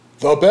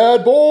The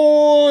Bad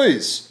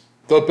Boys!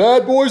 The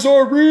Bad Boys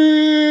are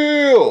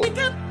real!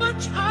 Get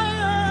much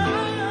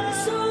higher,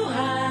 so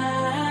high.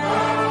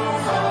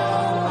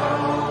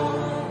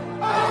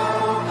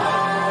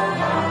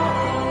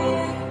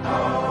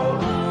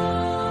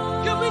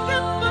 Can we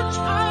get much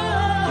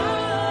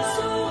higher,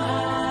 so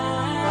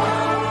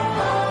high?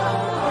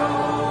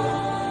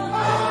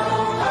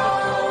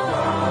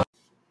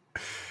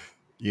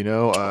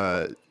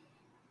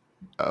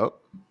 Oh,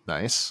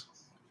 nice.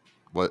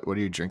 What are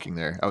you drinking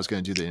there? I was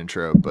going to do the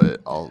intro,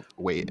 but I'll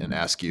wait and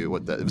ask you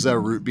what that was. That a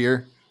root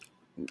beer?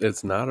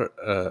 It's not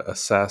a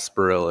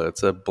sarsaparilla.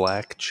 It's a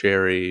black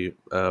cherry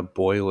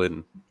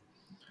boiling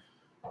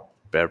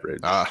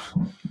beverage. I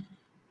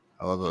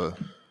love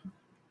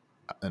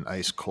an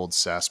ice cold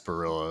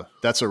sarsaparilla.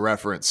 That's a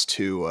reference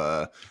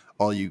to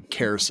all you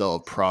Carousel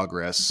of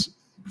Progress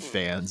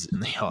fans in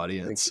the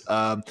audience.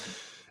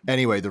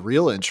 Anyway, the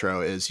real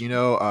intro is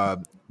Dua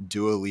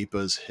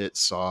Lipa's hit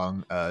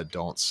song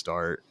 "Don't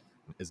Start."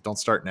 Don't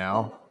Start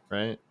Now,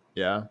 right?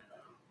 Yeah,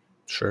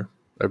 Sure.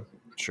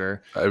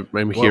 sure.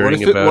 I'm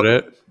hearing about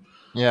it.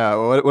 Yeah.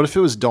 What if it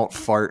was "Don't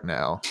Fart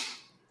Now"?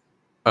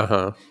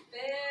 Uh-huh.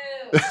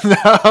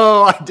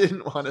 No, I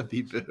didn't want to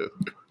be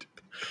booed.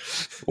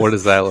 What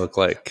does that look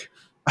like?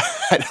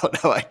 I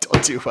don't know. I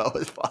don't do well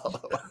with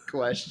follow-up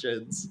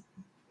questions.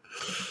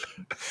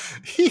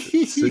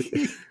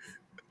 See,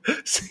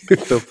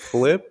 the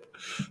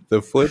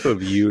flip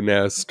of you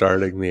now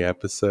starting the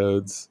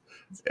episodes,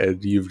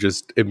 and you've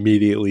just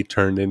immediately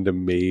turned into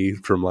me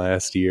from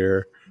last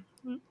year.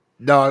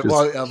 No, I'm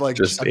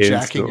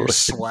jacking your instantly.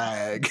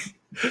 swag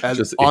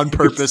Just on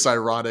purpose,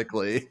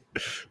 ironically.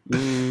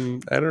 I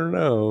don't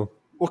know.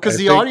 Well, because I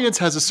the think- audience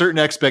has a certain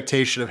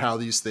expectation of how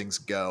these things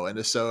go.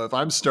 And so if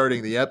I'm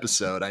starting the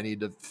episode, I need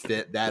to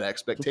fit that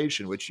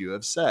expectation, which you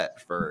have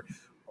set for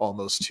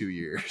almost 2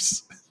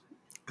 years.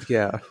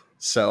 Yeah,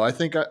 So I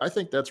think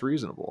that's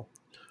reasonable.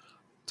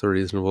 it's a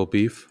reasonable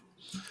beef.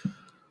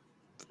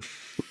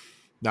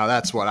 Now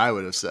that's what I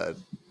would have said.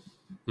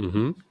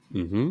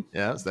 Mm-hmm.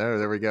 Yeah,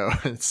 there we go.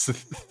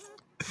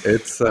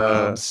 It's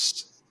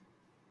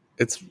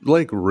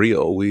like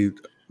real.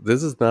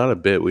 This is not a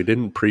bit. We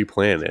didn't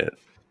pre-plan it.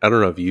 I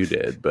don't know if you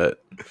did,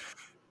 but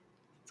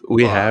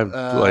we have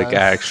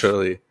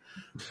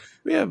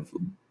we have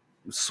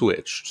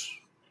switched.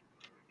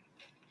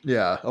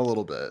 Yeah, a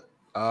little bit.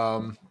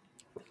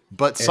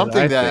 But And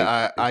something I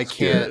that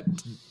think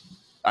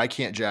I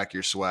can't jack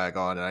your swag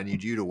on, and I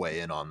need you to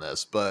weigh in on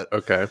this. But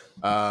Okay.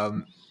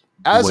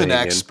 as Weighing an in.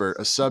 expert,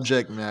 a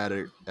subject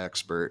matter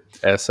expert,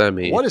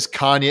 SME. what is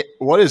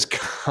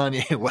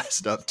Kanye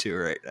West up to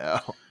right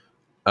now?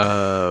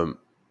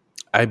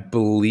 I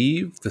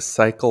believe the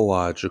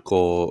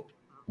psychological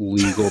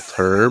legal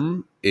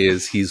term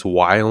is he's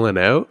wiling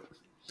out.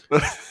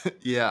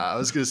 Yeah, I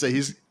was gonna say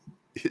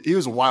he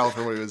was wild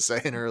for what he was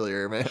saying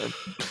earlier, man.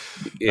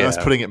 Yeah. I was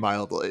putting it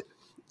mildly.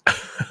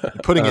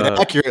 Putting it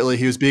accurately,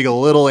 he was being a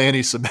little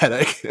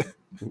anti-Semitic.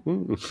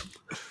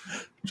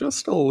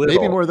 Just a little.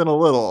 Maybe more than a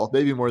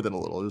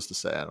little, just to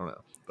say, I don't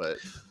know.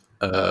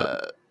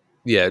 But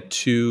Yeah,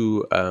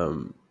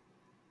 to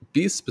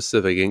be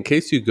specific, in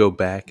case you go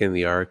back in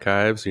the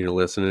archives and you're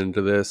listening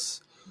to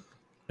this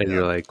and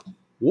you're like,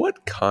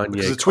 what Kanye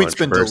because the tweet's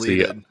been controversy?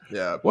 deleted.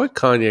 Yeah. What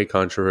Kanye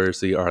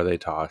controversy are they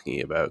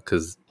talking about?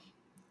 Because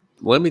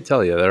let me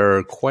tell you, there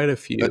are quite a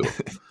few.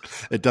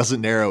 It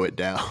doesn't narrow it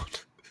down.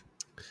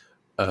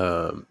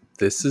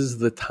 This is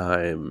the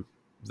time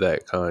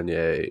that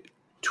Kanye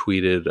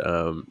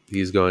tweeted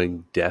he's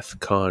going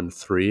DEFCON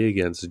 3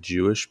 against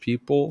Jewish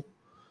people.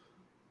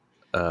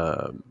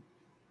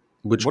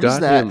 Which What got is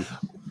that? him.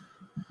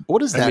 What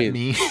does that mean-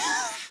 mean?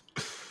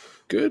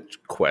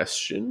 Good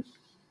question.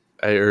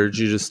 I urge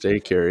you to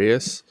stay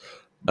curious.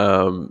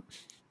 I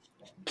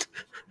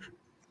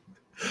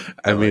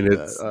mean,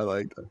 it's. I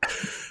like that.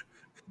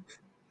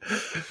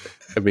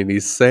 I mean,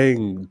 he's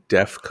saying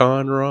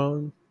DEFCON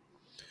wrong,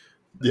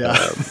 Yeah.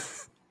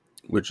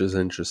 which is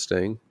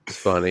interesting. It's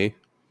funny.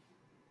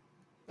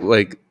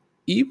 Like,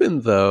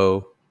 even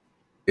though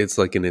it's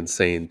like an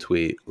insane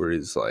tweet where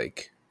he's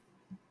like,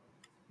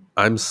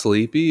 I'm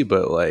sleepy,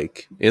 but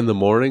like in the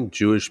morning,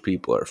 Jewish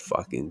people are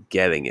fucking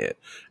getting it.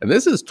 And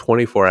this is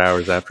 24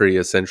 hours after he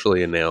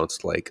essentially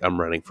announced, like,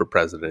 I'm running for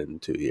president in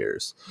 2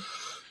 years.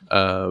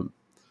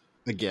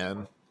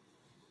 Again,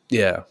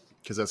 Yeah.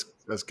 because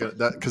that's good.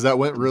 Because that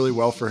went really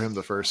well for him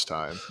the first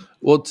time.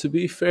 Well, to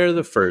be fair,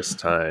 the first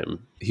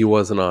time he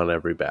wasn't on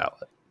every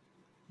ballot.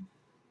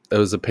 It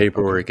was a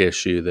paperwork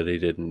issue that he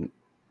didn't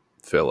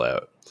fill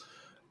out.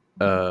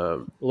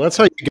 Well, that's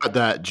how you got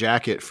that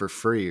jacket for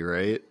free,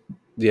 right?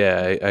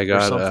 Yeah, I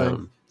got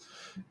something?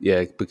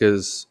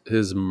 because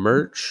his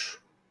merch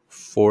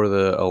for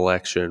the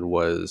election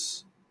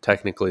was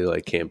technically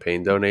like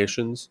campaign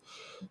donations.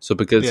 So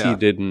because Yeah. he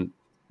didn't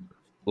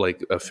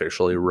like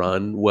officially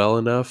run well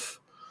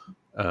enough,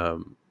 he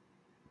Can't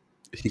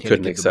couldn't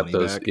get the accept money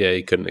those. back. Yeah,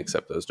 he couldn't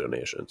accept those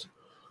donations.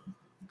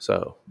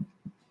 So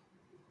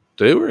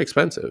they were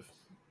expensive,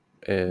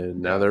 and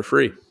now they're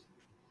free,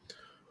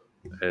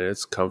 and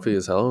it's comfy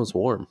as hell and it's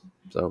warm.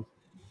 So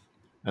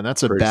And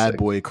that's a Pretty Bad sick.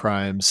 Boy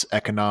Crimes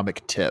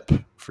economic tip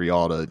for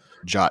y'all to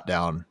jot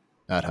down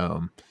at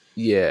home.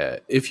 Yeah,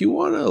 if you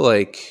want to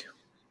like,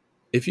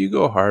 if you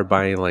go hard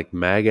buying like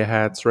MAGA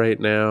hats right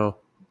now,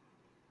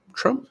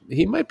 Trump,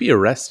 he might be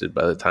arrested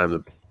by the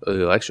time the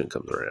election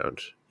comes around.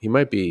 He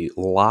might be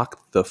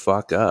locked the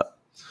fuck up.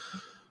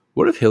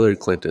 What if Hillary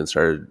Clinton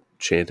started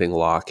chanting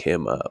 "lock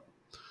him up"?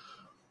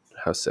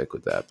 How sick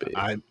would that be?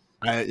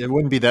 It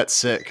wouldn't be that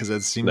sick because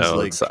it seems No,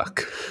 like it'd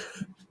suck.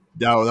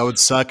 no, that would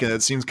suck, and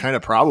it seems kind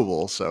of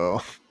probable.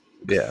 So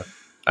Yeah,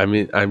 I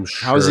mean, I'm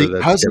sure how's he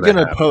that's going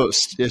to happen.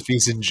 post if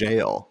he's in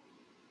jail?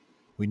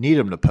 We need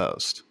him to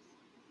post.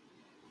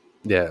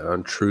 Yeah,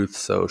 on Truth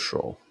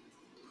Social.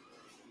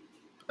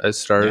 I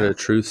started Yeah. a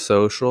Truth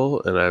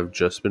Social, and I've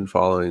just been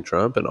following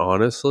Trump. And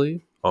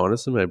honestly,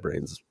 my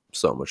brain's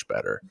so much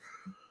better.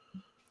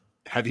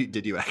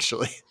 Did you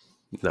actually?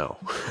 No,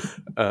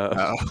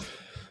 Oh.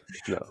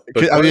 no.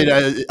 I mean,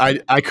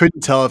 I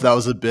couldn't tell if that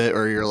was a bit,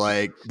 or you're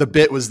like the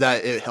bit was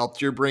that it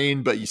helped your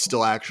brain, but you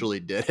still actually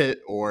did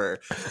it, or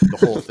the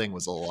whole thing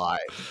was a lie.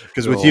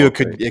 Because with The you, whole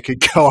it could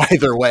go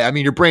either way. I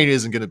mean, your brain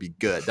isn't going to be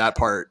good. That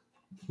part,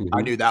 I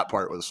Mhm. knew that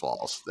part was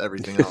false.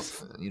 Everything else,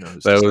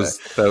 who's that to was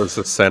say? that was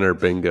the center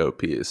bingo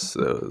piece.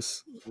 That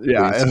was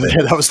Yeah, free and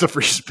spade. that was the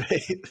free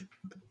spade.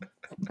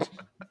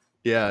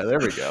 Yeah, there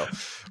we go.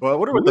 Well, I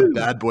wonder what the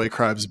Bad Boy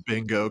Crimes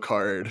bingo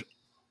card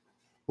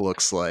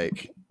looks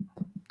like.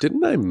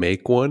 Didn't I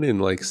make one in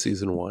like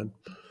season 1?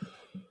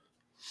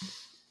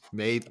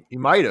 Maybe you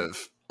might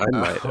have. I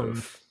might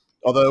have.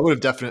 Although it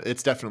would have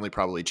it's definitely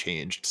probably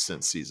changed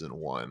since season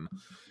 1.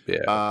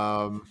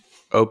 Yeah.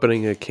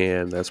 Opening a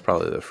can, that's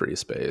probably the free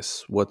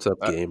space. What's up,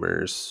 Uh,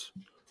 gamers?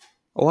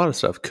 A lot of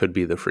stuff could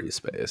be the free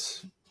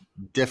space.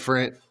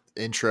 different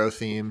intro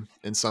theme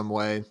in some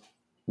way.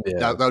 Yeah.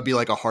 That would be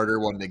like a harder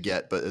one to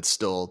get, but it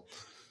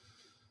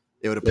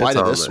would apply It's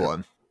to on this there.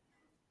 one.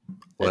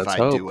 Let's if I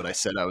hope. do what I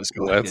said I was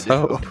going Let's to do.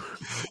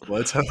 hope.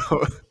 Let's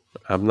hope.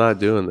 I'm not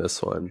doing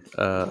this one.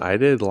 I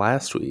did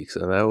last week's,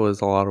 and that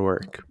was a lot of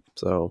work.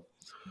 So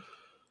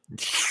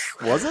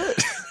Was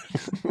it?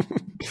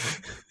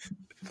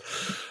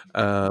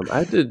 I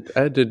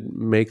had to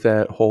make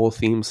that whole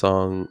theme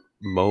song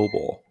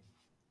mobile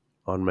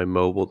on my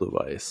mobile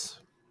device.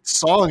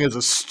 Song is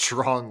a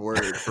strong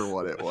word for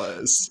what it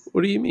was.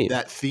 What do you mean?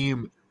 That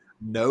theme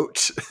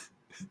note.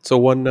 It's a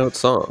 1-note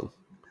song.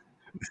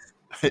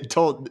 I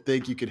don't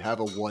think you could have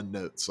a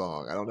 1-note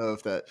song. I don't know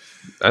if that.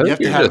 I you think have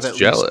to you're have just at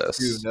jealous.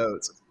 least 2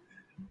 notes.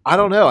 I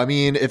don't know. I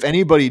mean, if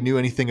anybody knew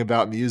anything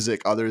about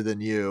music other than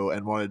you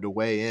and wanted to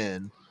weigh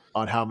in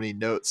on how many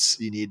notes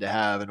you need to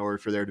have in order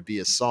for there to be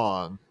a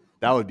song,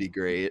 that would be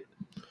great.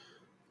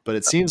 But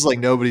it seems like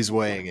nobody's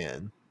weighing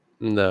in.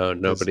 No,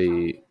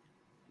 nobody.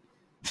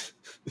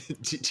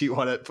 Do you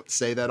want to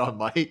say that on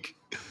mic?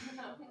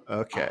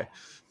 Okay.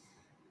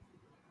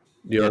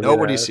 You Yeah, want me to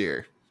nobody's ask?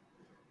 here.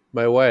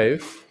 My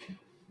wife.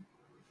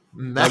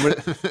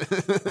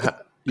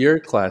 Matt- You're a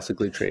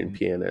classically trained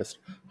pianist.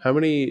 How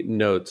many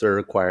notes are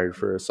required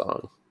for a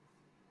song?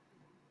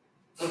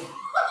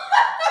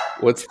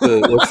 What's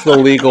the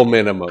legal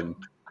minimum?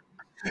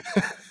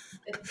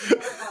 It's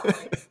about,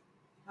 like,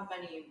 how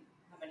many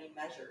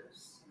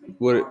measures? How many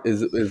What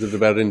bars. is it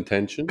about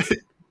intention?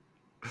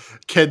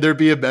 Can there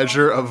be a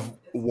measure of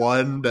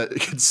one that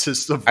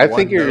consists of I one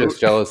think you're note?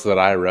 just jealous that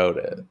I wrote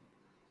it.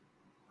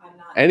 I'm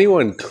not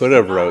Anyone jealous. could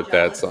have I'm not wrote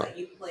that jealous song.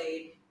 You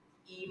played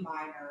E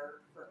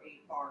minor for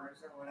 8 bars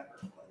or whatever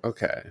it was.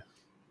 Okay.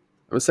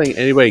 I'm saying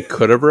anybody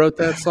could have wrote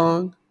that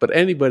song, but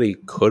anybody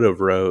could have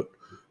wrote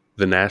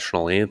the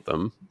national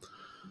anthem.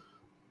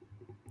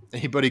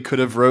 Anybody could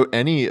have wrote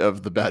any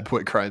of the Bad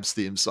Boy Crimes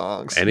theme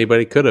songs.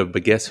 Anybody could have,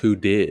 but guess who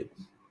did?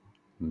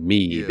 Me,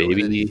 You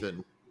baby. and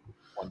Ethan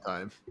one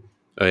time.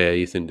 Oh yeah,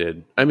 Ethan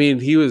did. I mean,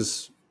 it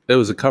was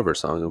a cover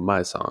song of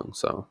my song,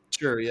 so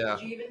Sure, yeah.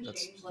 Did you even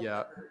That's- change like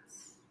yeah.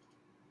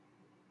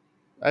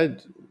 the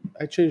hertz?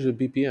 I changed the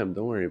BPM.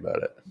 Don't worry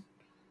about it.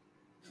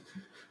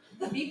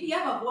 The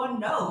BPM of one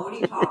note. What are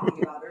you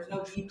talking about? There's no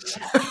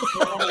BPM.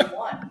 There's only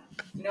one.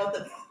 You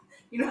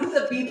know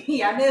what the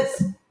BPM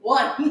is?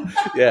 1.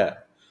 Yeah,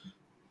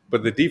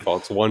 but the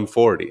default's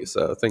 140.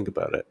 So think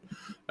about it.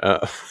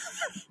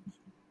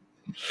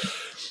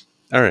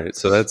 All right,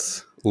 so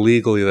that's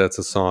legally that's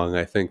a song.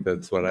 I think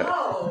that's what I.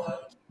 No.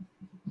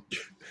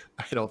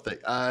 I don't think.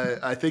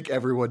 I think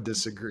everyone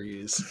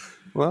disagrees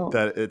Well,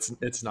 that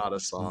it's not a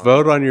song.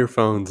 vote on your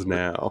phones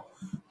now.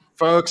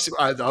 Folks,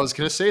 I was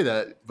going to say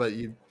that, but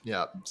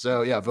yeah.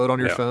 So yeah, vote on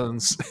your Yeah.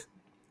 phones.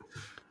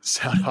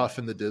 Sound off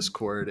in the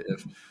Discord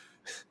if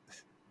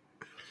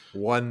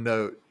one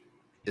note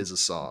is a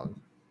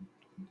song.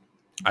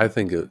 I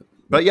think it.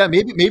 But yeah,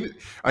 maybe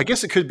I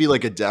guess it could be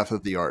like a death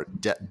of the art,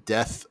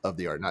 death of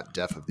the art, not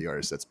death of the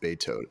artist. That's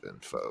Beethoven,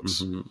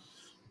 folks. Mhm.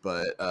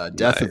 But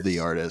death of the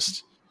Nice.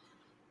 artist.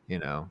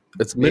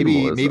 It's Maybe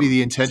minimalism.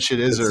 the intention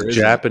is It's or isn't,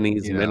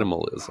 Japanese you know?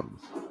 minimalism.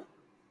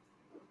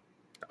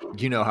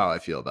 You know how I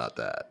feel about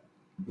that.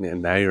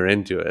 And now you're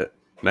into it.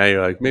 Now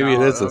you're like, maybe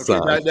No, it is a okay,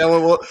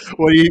 song.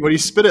 when you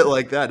spit it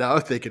like that, now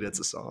I'm thinking it's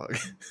a song.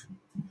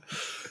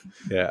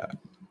 Yeah.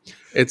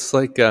 It's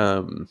like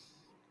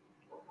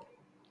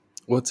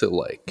what's it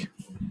like?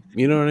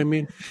 You know what I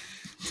mean?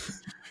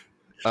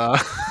 Uh,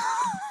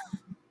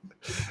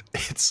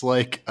 it's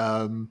like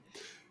Okay.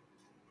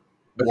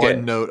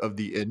 one note of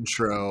the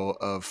intro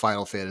of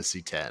Final Fantasy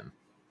X.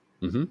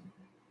 Mm-hmm.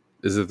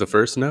 Is it the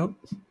first note?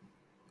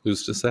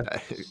 Who's to say?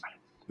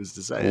 Who's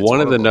to say? It's One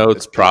of the them.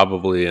 notes It's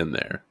probably in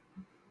there.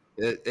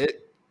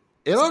 It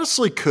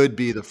honestly could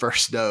be the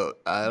first note.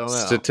 I don't know.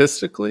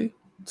 Statistically,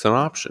 it's an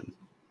option.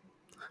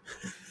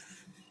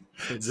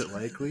 Is it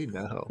likely?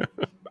 No.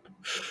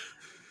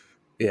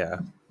 Yeah.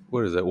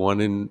 What is it?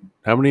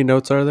 How many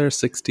notes are there?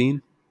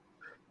 16?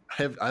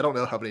 I don't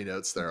know how many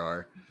notes there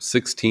are.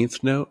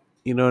 16th note?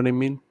 You know what I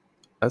mean?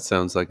 That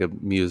sounds like a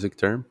music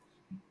term.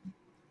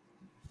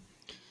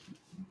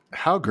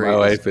 How great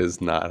My is wife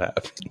is not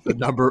happy. the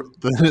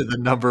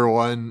number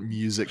one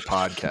music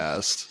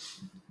podcast?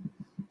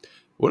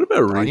 What about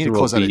I need to Reasonable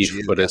close out a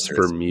Beef, but it's geoguessr.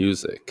 for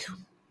music?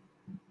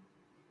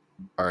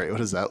 All right, what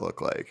does that look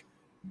like?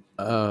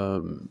 We What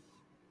are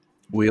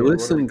we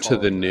listened to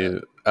the calling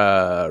new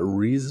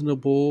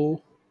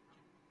Reasonable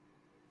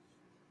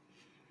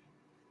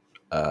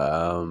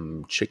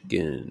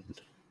Chicken.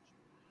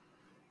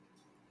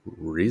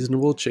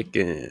 Reasonable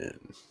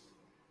Chicken.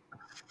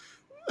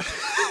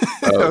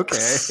 Okay.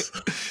 Folks.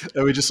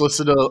 And we just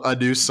listen to a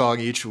new song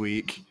each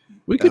week.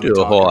 We could And we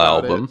do a talk whole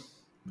about album.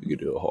 We could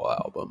do a whole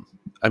album.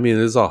 I mean,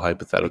 this is all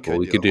hypothetical.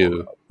 We could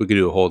do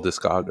a whole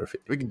discography.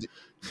 We can do,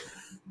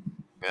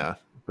 yeah,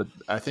 but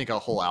I think a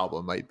whole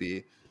album might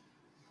be.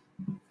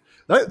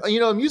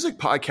 A music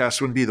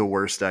podcast wouldn't be the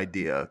worst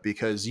idea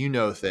because you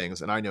know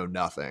things and I know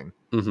nothing.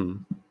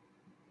 Mm-hmm.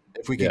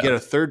 If we could Yeah. get a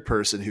third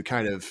person who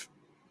kind of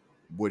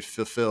would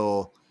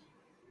fulfill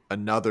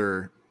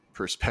another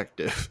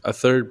perspective. A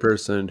third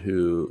person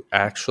who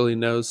actually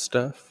knows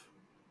stuff.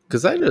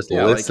 Because I just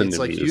Yeah, like, listen it's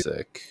to like you-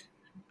 music.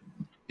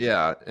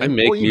 Yeah, I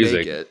make you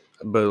music. it.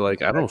 But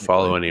like I don't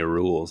follow any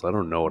rules. I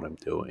don't know what I'm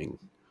doing.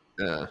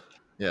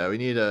 Yeah. We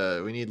need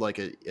like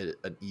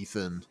an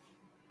Ethan.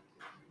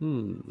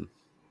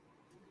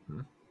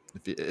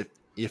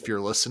 If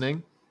you're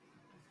listening,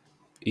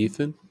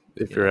 Ethan,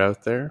 if you're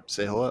out there.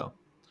 say hello.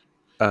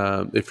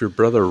 If your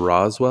brother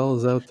Roswell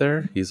is out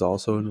there, he's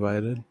also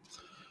invited.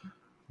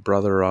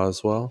 Brother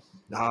Roswell.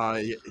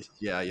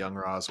 Yeah, young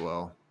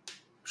Roswell.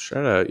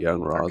 Shout out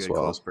young Our good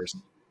Roswell. close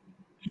person.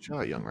 Shout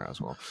out young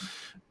Roswell.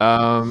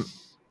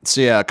 So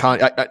yeah,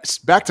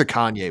 back to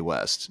Kanye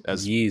West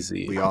as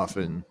Yeezy. we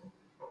often.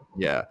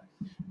 Yeah.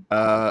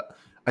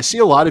 I see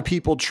a lot of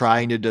people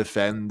trying to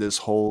defend this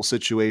whole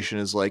situation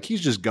as like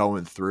he's just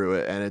going through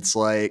it, and it's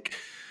like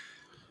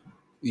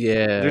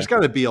Yeah. there's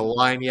got to be a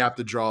line you have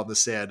to draw in the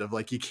sand of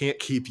like you can't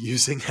keep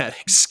using that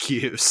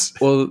excuse.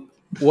 Well,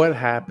 what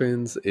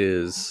happens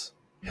is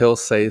he'll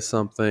say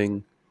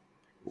something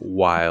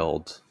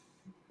wild.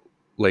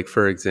 Like,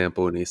 for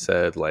example, when he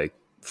said, like,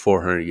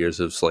 400 years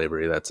of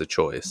slavery, that's a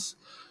choice.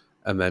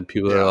 And then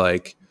people Yeah. are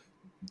like,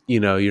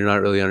 you're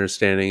not really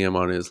understanding him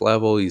on his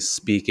level. He's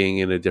speaking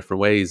in a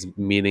different way. He's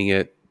meaning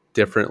it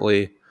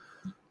differently.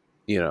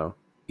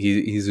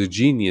 He's a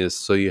genius.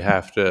 So you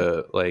have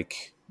to,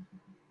 like,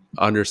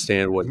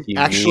 understand what he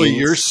Actually, means.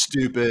 you're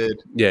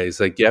stupid. Yeah, he's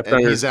like, you have to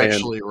And he's understand.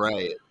 actually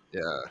right.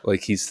 Yeah.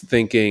 Like, he's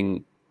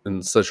thinking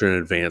in such an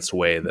advanced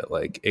way that,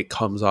 like, it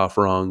comes off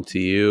wrong to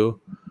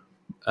you.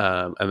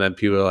 And then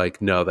people are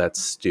like, no, that's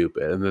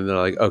stupid. And then they're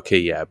like, okay,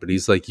 yeah, but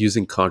he's like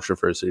using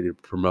controversy to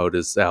promote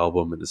his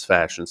album and his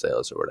fashion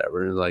sales or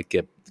whatever, and like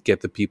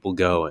get the people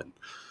going.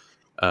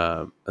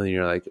 And then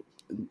you're like,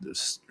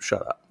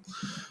 shut up.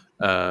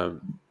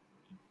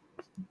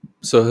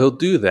 So he'll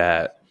do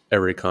that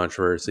every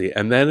controversy,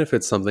 and then if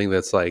it's something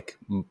that's like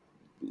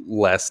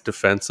less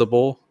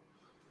defensible,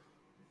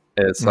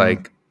 it's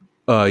like,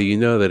 you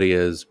know that he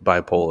is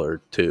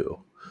bipolar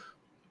too.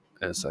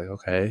 And it's like,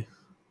 okay.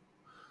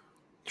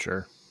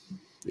 Sure.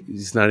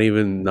 He's not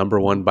even number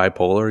one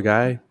bipolar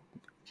guy.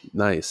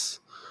 Nice.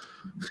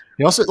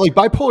 He also like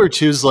bipolar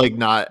 2 is like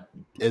not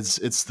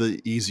it's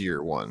the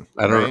easier one.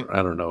 I right?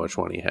 don't know which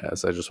one he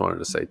has. I just wanted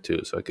to say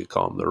 2 so I could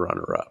call him the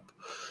runner up.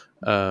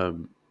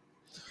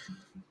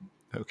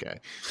 Okay.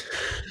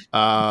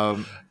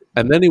 And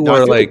then he No, I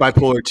wore feel like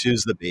bipolar 2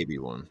 is the baby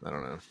one.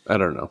 I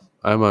don't know.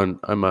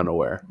 I'm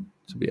unaware,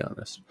 to be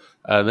honest.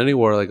 And then he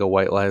wore like a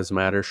White Lives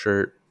Matter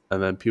shirt,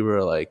 and then people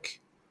are like,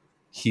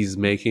 he's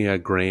making a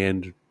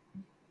grander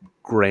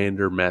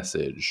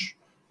message.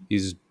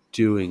 He's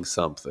doing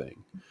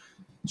something.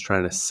 He's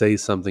trying to say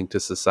something to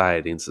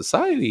society, and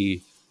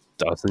society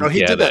doesn't. Oh, he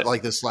get did that it.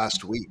 like this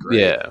last week,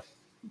 right?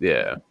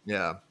 Yeah.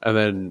 Yeah. And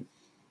then,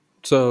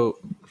 so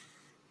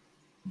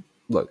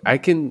look, I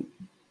can,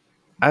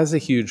 as a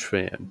huge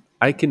fan,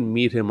 I can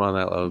meet him on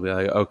that level and be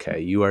like, okay,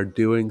 you are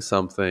doing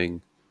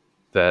something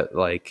that,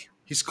 like,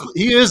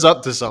 He is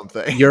up to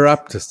something. you're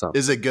up to something.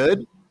 Is it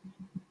good?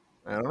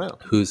 I don't know.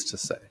 Who's to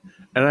say?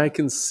 And I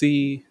can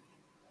see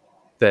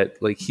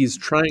that, like, he's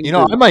trying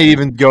I might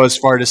even go as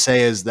far to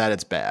say is that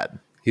it's bad.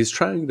 he's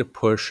trying to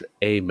push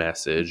a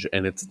message,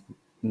 and it's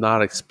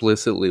not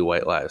explicitly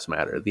White Lives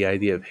Matter. The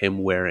idea of him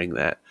wearing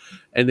that,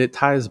 and it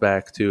ties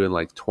back to in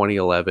like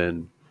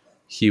 2011,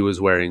 he was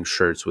wearing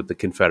shirts with the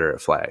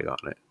Confederate flag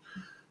on it,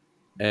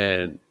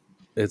 and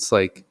it's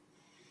like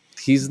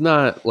he's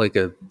not like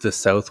the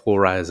South will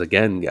rise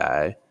again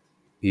guy.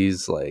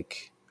 He's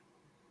like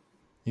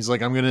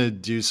I'm going to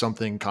do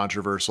something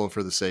controversial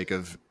for the sake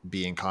of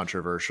being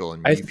controversial,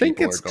 and I you think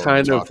people it's are going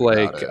kind to of talk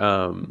about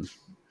like it.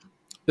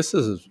 this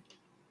is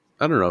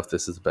I don't know if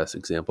this is the best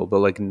example, but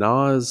like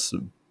Nas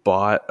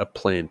bought a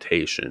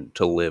plantation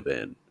to live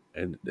in,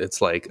 and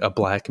it's like a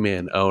black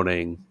man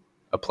owning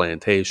a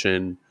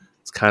plantation.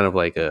 It's kind of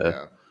like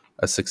Yeah.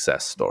 a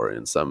success story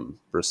in some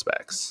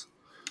respects.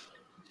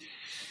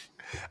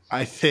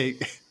 I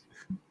think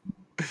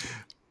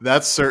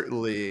that's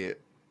certainly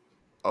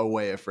a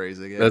way of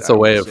phrasing it. That's I a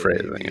would way of say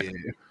phrasing maybe-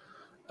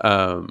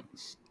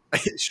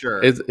 it.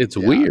 Sure. It's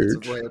Yeah, weird,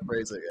 It's a way of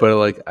phrasing it. but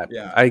like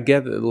Yeah. I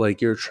get that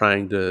like you're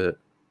trying to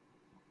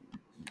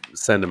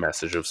send a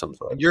message of some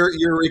sort.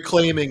 You're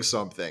reclaiming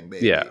something,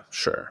 maybe. Yeah,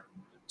 sure.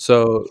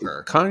 So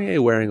Sure. Kanye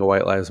wearing a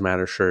White Lives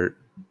Matter shirt,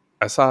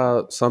 I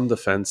saw some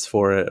defense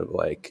for it.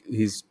 Like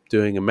he's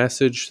doing a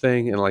message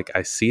thing, and like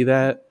I see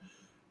that,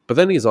 but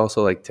then he's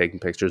also like taking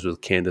pictures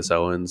with Candace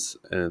Owens,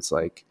 and it's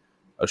like,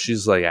 oh,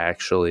 she's like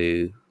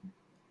actually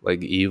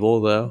like evil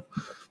though.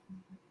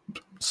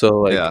 So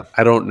like Yeah.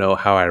 I don't know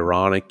how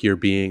ironic you're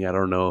being. I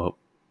don't know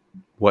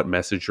what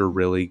message you're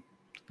really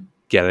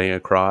getting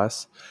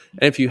across.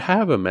 And if you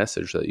have a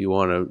message that you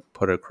want to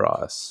put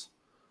across,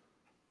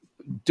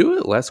 do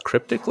it less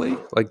cryptically.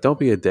 Like don't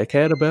be a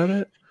dickhead about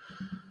it.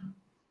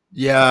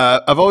 Yeah,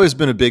 I've always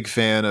been a big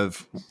fan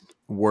of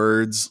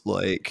words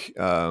like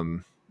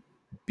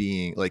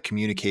being like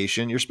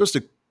communication. You're supposed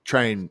to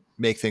try and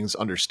make things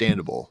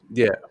understandable.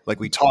 Yeah. Like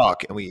we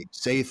talk and we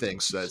say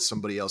things so that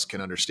somebody else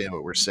can understand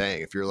what we're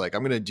saying. If you're like,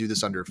 I'm going to do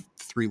this under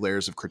 3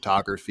 layers of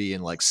cryptography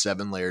and like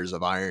 7 layers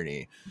of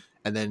irony,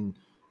 and then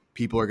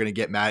people are going to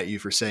get mad at you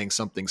for saying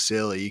something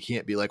silly, you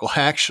can't be like, well,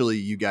 actually,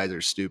 you guys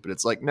are stupid.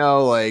 It's like,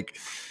 no, like,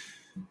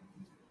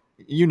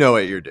 you know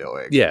what you're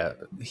doing. Yeah.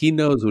 He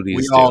knows what he's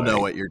We doing. all know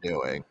what you're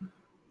doing.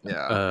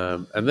 Yeah.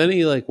 And then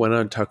he like went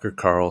on Tucker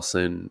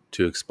Carlson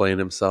to explain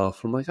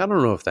himself. I'm like, I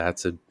don't know if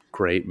that's a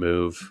great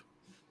move.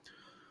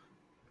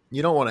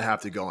 You don't want to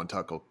have to go on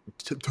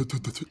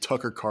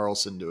Tucker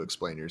Carlson to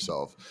explain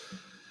yourself.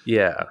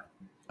 Yeah.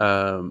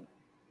 And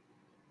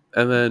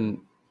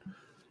then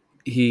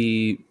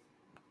he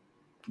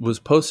was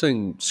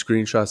posting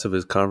screenshots of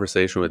his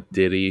conversation with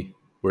Diddy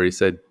where he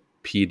said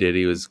P.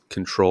 Diddy was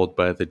controlled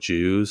by the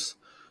Jews.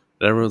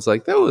 And everyone's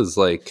like, that was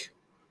like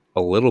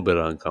a little bit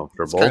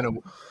uncomfortable.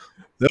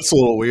 That's a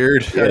little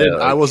weird. Yeah,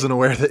 I wasn't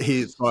aware that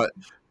he thought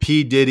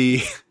P.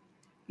 Diddy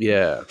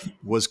Yeah.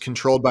 was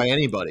controlled by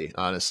anybody,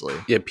 honestly.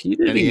 Yeah, P.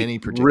 Diddy Any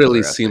particular really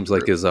ethnic seems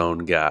like group. his own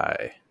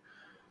guy.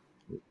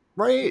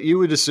 Right? You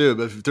would assume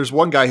if there's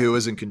one guy who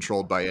isn't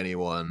controlled by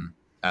anyone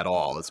at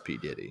all, it's P.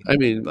 Diddy. I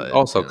mean, But,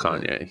 also you know.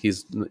 Kanye.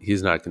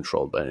 He's not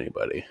controlled by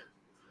anybody.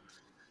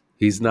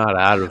 He's not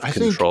out of I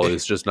think- control.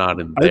 He's just not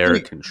in I their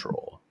think-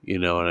 control. You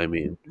know what I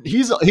mean?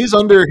 He's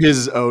under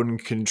his own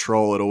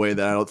control in a way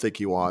that I don't think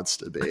he wants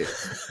to be.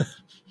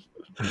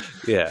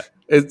 Yeah.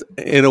 It's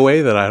in a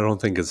way that I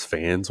don't think his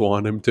fans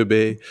want him to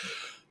be.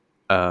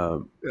 Yeah.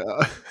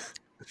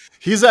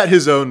 He's at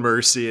his own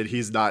mercy and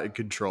he's not in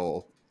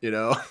control, you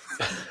know?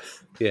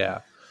 Yeah.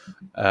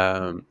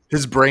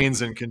 His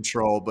brain's in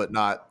control, but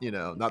not,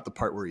 not the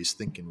part where he's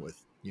thinking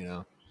with,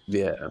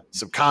 Yeah.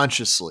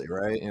 subconsciously,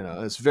 right?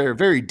 It's very,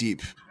 very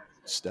deep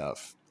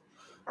stuff.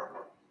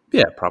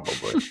 Yeah,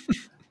 probably.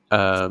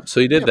 So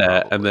he did Yeah,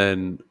 that, probably.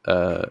 and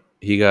then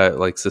he got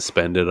like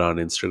suspended on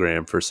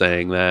Instagram for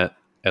saying that,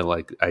 and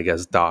like I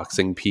guess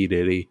doxing P.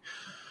 Diddy.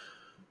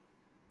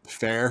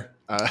 Fair.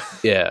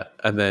 Yeah,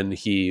 and then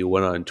he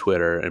went on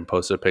Twitter and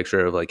posted a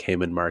picture of like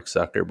him and Mark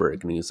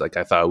Zuckerberg, and he's like,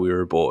 "I thought we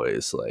were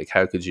boys. Like,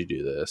 how could you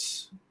do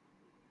this?"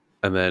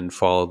 And then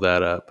followed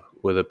that up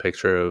with a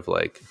picture of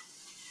like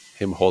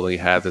him holding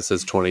a hat that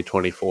says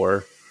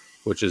 2024,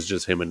 which is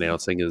just him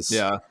announcing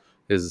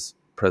his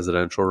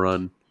presidential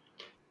run.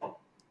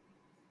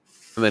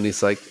 And then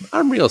he's like,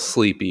 I'm real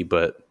sleepy,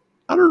 but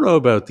I don't know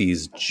about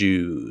these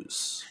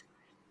Jews.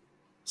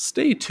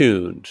 Stay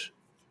tuned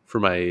for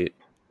my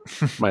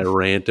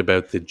rant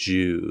about the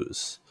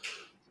Jews.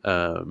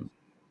 And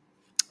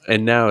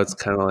now it's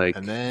kind of like,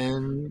 And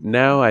then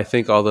now I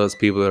think all those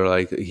people are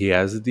like, he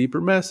has a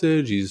deeper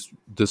message. He's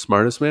the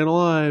smartest man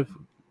alive.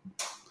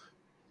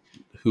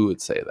 Who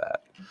would say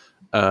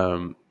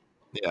that?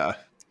 yeah.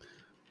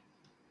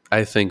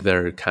 I think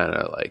they're kind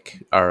of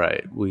like, all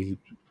right, we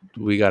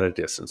got to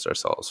distance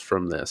ourselves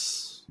from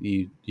this.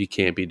 You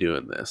can't be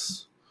doing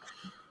this.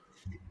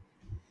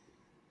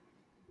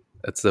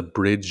 That's the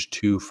bridge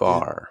too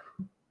far.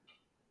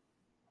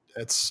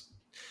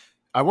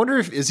 I wonder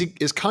if is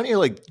Kanye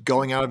like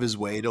going out of his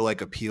way to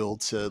like appeal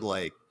to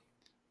like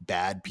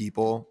bad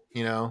people,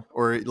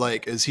 or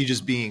like is he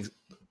just being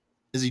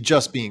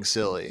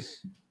silly?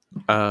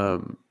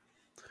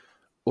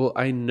 Well,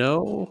 I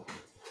know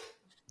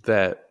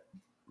that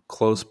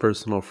close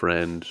personal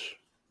friend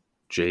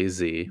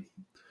Jay-Z.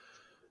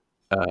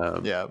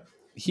 Yeah.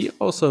 He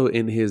also,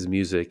 in his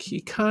music,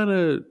 he kind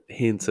of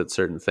hints at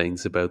certain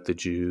things about the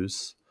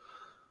Jews.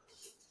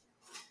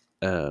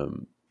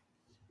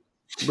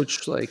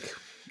 Which, like,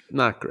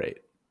 not great.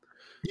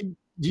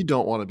 You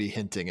don't want to be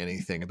hinting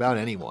anything about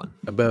anyone,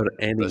 About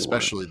anyone. but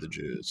especially the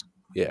Jews.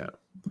 Yeah.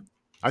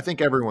 I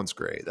think everyone's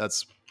great.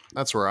 That's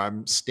where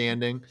I'm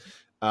standing.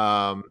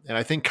 And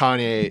I think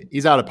Kanye,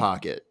 he's out of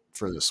pocket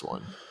for this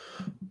one.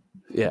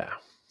 Yeah.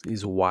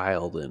 He's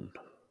wild and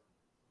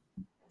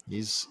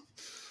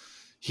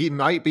He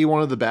might be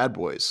one of the bad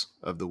boys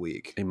of the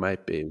week. he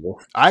might be.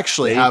 I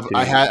actually Stay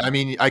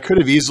tuned. I could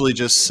have easily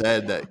just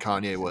said that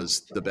Kanye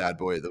was the bad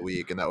boy of the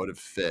week, and that would have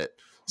fit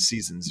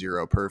season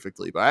 0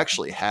 perfectly. But I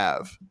actually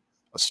have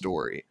a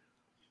story.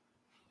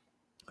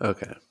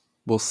 Okay.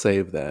 We'll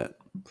save that.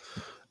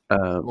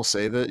 We'll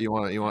save it. You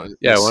want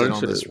Yeah, to why sit don't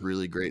on you- this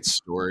really great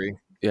story?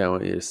 Yeah, I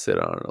want you to sit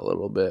on it a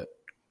little bit.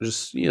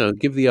 Just,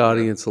 give the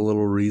audience a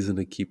little reason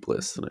to keep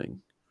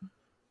listening.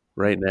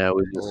 Right now,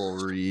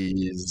 Little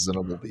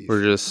reasonable beef.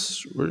 we're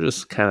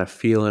just kind of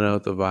feeling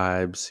out the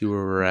vibes, see where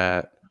we're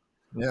at,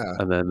 Yeah.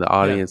 and then the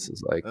audience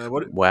is like,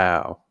 what-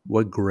 "Wow,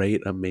 what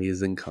great,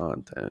 amazing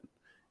content!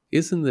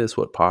 Isn't this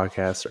what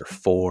podcasts are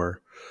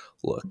for?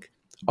 Look,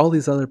 all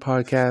these other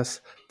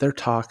podcasts, they're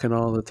talking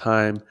all the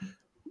time.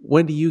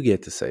 When do you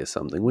get to say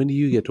something? When do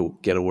you get to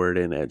get a word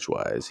in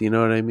edgewise? You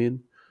know what I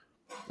mean?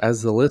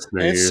 As the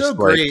listener, It's you're so just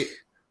like, great.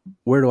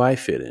 where do I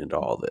fit into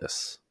all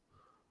this?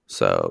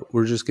 So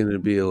we're just going to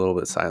be a little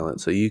bit silent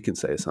so you can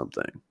say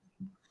something.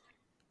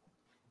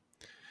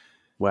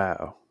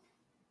 Wow.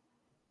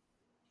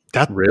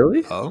 That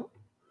Really? Oh,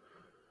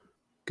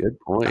 Good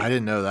point. I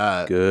didn't know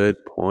that.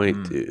 Good point,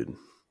 Mm. dude.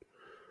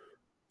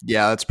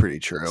 Yeah, that's pretty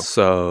true.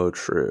 So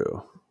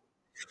true.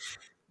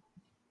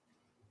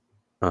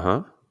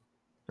 Uh-huh.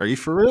 Are you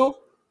for real?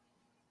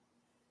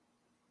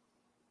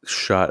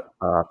 Shut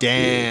up. dude.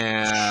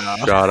 Damn.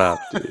 Shut up,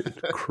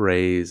 dude.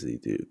 Crazy,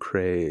 dude.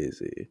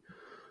 Crazy.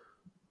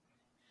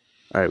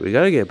 All right, we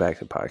got to get back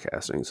to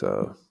podcasting,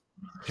 so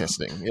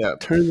Testing. Yeah.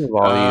 turn the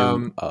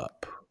volume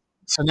up.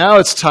 So now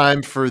it's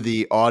time for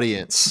the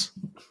audience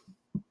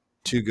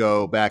to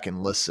go back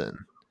and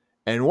listen.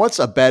 And what's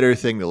a better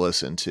thing to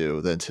listen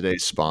to than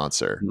today's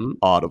sponsor, Mhm.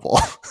 Audible?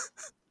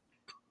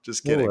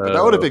 Just kidding. But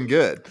that would have Whoa. been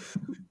good.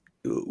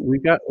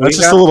 That's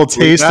just a little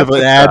taste of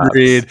an ad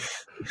read.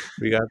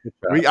 We got the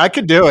shots. I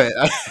could do it.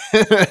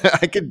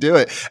 I could do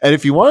it. And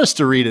if you want us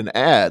to read an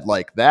ad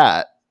like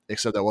that,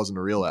 except that wasn't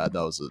a real ad,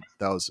 that was an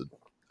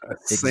A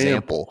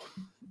example.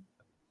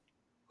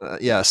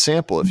 Yeah, a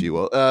sample, if you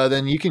will.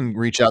 Then you can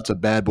reach out to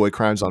Bad Boy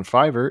Crimes on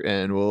Fiverr,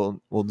 and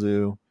we'll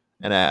do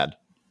an ad.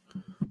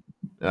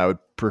 And I would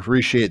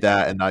appreciate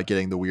that, and not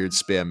getting the weird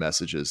spam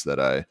messages that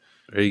I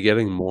Are you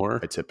getting more?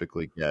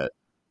 typically get.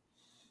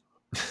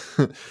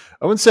 I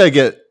wouldn't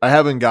say I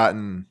haven't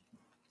gotten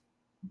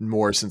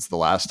more since the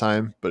last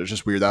time, but it's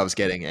just weird that I was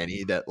getting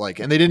any that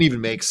and they didn't even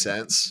make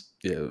sense.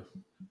 Yeah.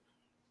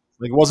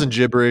 Like, it wasn't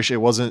gibberish. It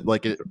wasn't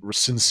like a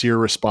sincere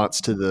response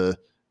to the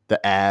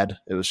ad.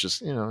 It was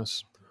just,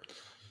 it's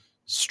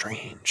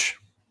strange.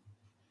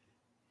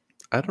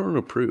 I don't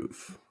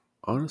approve.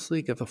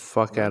 Honestly, get the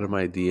fuck out of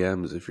my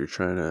DMs if you're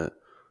trying to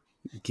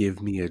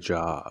give me a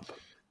job.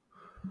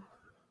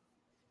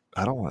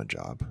 I don't want a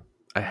job.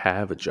 I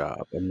have a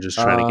job. I'm just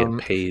trying to Um,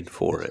 get paid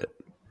for it.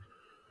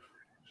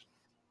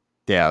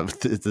 Yeah,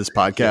 this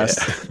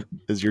podcast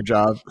is your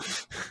job.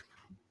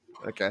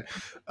 Okay.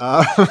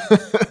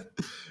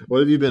 What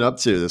have you been up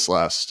to this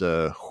last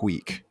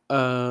week?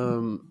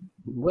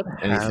 What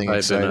Anything have I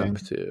exciting? been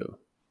up to?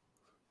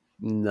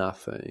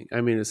 Nothing.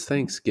 I mean, it's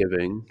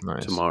Thanksgiving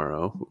Nice.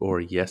 tomorrow or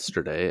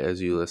yesterday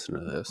as you listen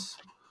to this.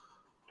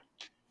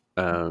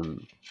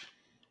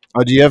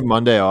 Oh, do you have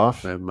Monday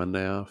off? I have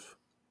Monday off.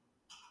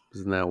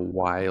 Isn't that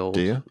wild?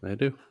 Do you? I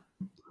do.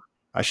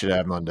 I should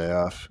have Monday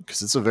off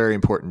because it's a very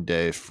important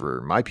day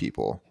for my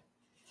people.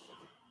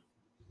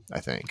 I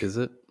think. Is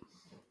it?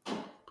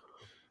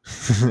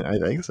 I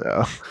think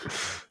so.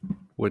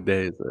 What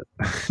day is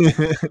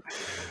it?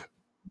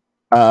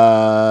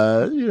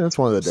 It's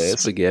one of the days.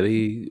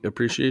 Spaghetti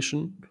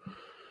appreciation?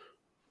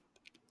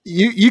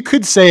 You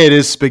could say it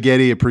is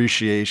Spaghetti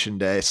Appreciation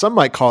Day. Some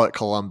might call it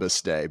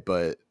Columbus Day,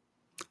 but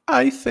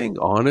I think,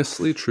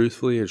 honestly,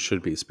 truthfully, it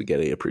should be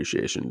Spaghetti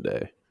Appreciation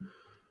Day.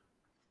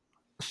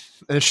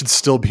 it should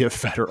still be a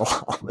federal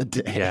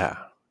holiday. Yeah.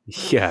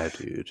 Yeah,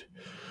 dude.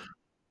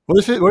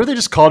 What if they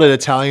just called it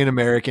Italian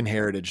American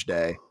Heritage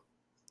Day?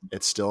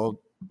 It's still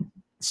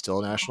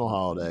a national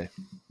holiday.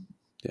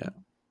 Yeah.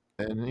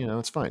 And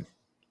it's fine.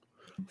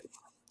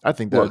 I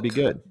think that would be Look,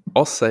 good.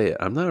 I'll say it.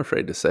 I'm not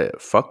afraid to say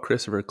it. Fuck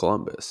Christopher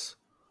Columbus,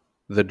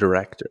 the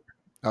director.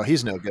 Oh,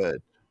 he's no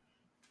good.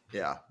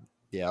 Yeah.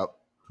 Yep.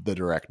 The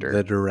director.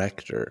 The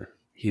director.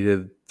 He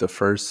did the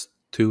first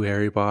 2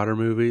 Harry Potter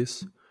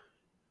movies.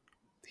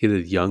 He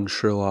did Young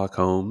Sherlock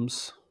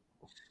Holmes.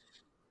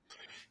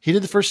 He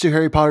did the first 2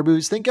 Harry Potter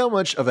movies. Think how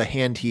much of a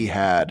hand he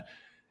had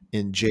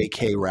in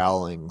J.K.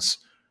 Rowling's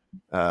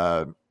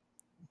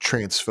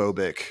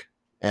transphobic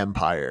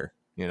empire,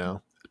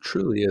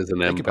 truly is an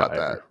Think about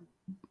empire.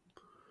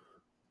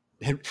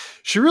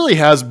 She really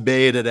has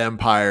made an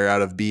empire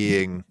out of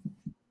being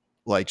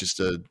like just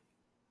a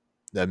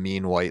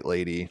mean white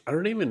lady. I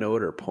don't even know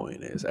what her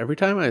point is. Every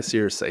time I see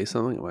her say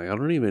something, I'm like, I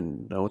don't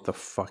even know what the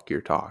fuck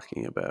you're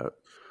talking about.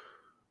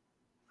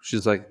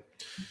 She's like,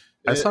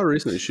 I saw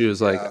recently, she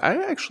was like, yeah.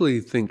 I actually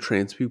think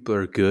trans people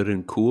are good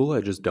and cool.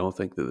 I just don't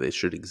think that they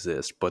should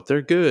exist, but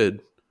they're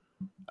good.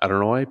 I don't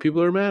know why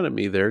people are mad at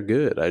me. They're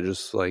good. I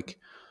just like,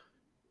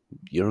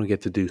 you don't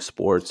get to do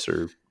sports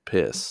or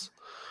piss.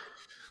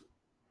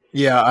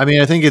 Yeah, I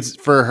mean, I think it's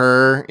for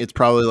her. It's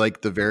probably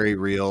like the very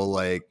real,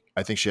 like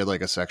I think she had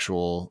like a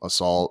sexual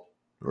assault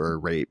or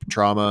rape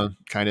trauma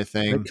kind of I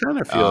thing. kind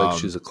of feel like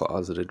she's a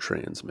closeted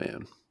trans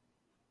man.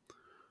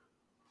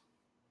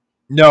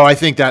 No, I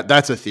think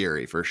that's a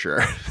theory for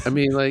sure. I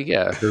mean, like,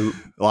 yeah,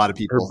 A lot of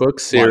people. her book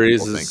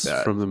series think is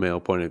that. from the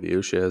male point of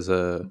view. She has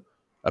a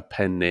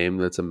pen name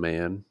that's a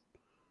man.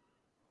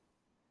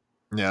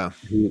 Yeah,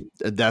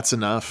 that's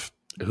enough.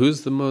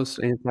 Who's the most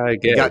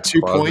anti-gay? You got 2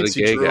 Closeted points.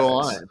 You gay drew a guys.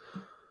 line.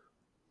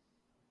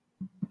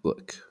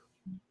 Look,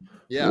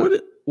 Yeah.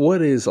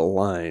 what is a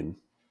line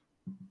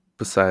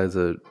besides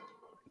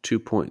 2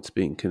 points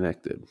being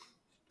connected?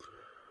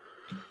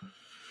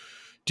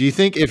 Do you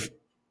think if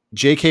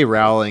J.K.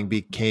 Rowling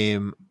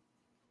became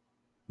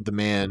the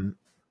man,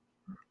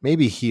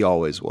 maybe he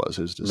always was,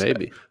 who's to say?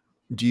 Maybe.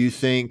 Do you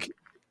think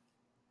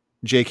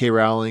J.K.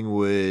 Rowling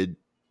would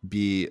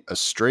be a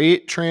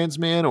straight trans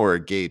man or a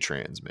gay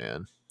trans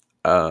man?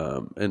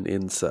 An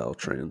incel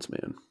trans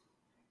man.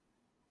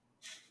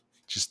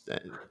 Just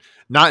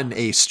not an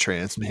ace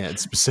trans man,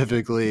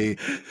 specifically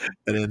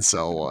an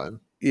incel one.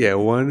 Yeah,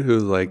 one who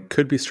like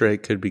could be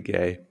straight, could be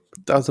gay.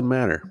 Doesn't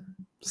matter.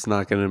 It's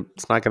not gonna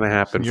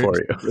happen for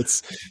you.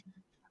 It's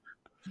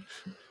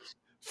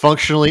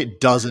functionally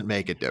doesn't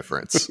make a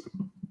difference.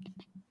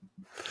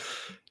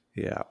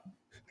 Yeah.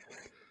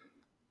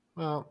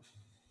 Well,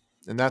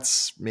 and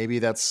that's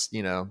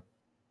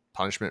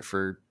punishment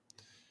for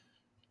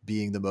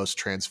being the most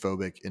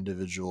transphobic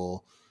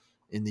individual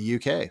in the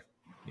UK.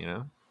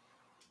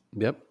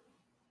 Yep.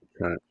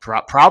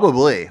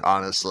 Probably,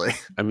 honestly,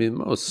 I mean,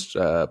 most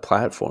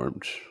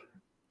platformed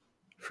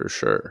for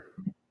sure.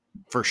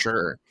 for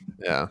sure.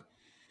 Yeah,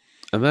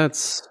 And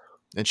that's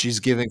and she's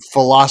giving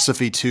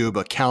Philosophy Tube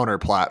a counter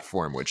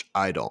platform, which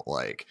I don't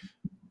like,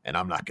 and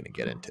I'm not going to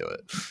get into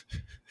it.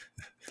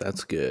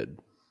 that's good.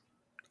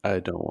 I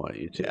don't want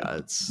you to. Yeah,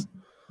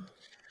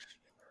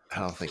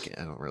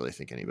 I don't really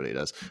think anybody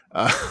does.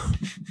 I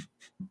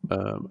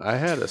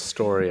had a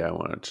story I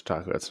wanted to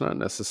talk about. It's not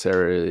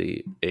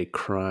necessarily a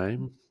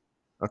crime.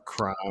 A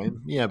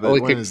crime, yeah, but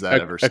Like when has that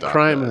ever stopped? A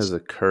crime us? has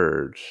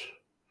occurred.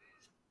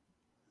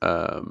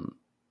 I'm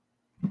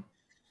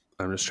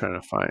just trying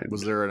to find.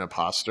 Was there an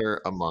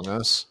imposter among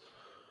us?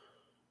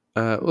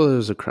 Well, there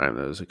was a crime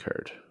that has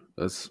occurred.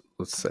 Let's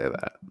say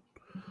that.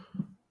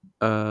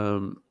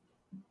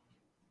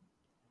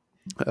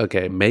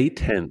 Okay, May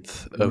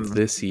 10th of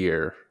this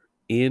year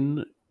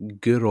in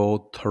good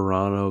old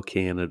Toronto,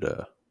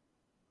 Canada.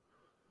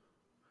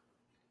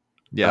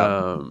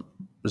 Yeah,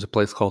 there's a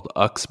place called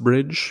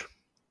Uxbridge.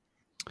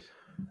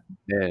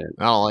 And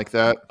I don't like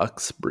that.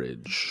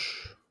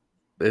 Uxbridge.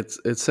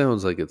 It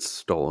sounds like it's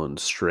stolen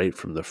straight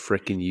from the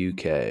frickin'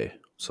 UK,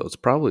 so it's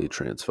probably a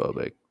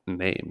transphobic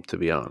name, to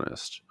be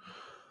honest.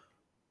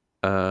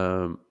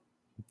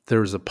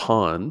 There's a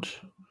pond,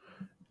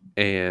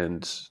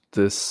 and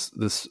this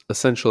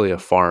essentially a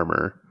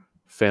farmer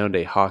found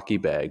a hockey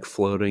bag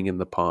floating in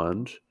the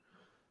pond.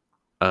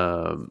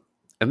 And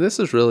this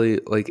is really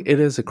like it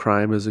is a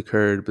crime has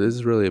occurred, but this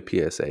is really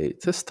a PSA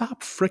to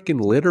stop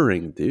frickin'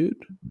 littering,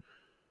 dude.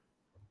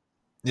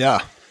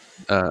 Yeah.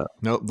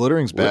 No,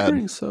 littering's bad.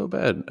 Littering's so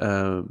bad.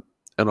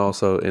 And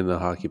also in the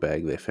hockey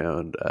bag, they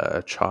found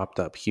a chopped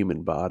up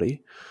human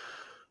body.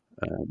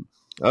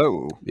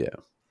 Oh, Yeah.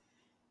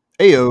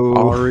 Ayo.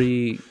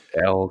 Ari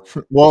L.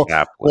 Well,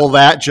 Kaplan.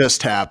 that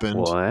just happened.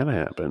 Well, that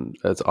happened.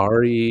 That's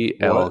Ari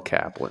L. What?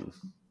 Kaplan.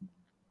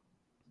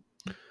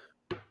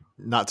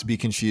 Not to be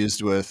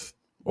confused with.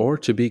 Or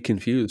to be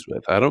confused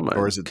with. I don't mind.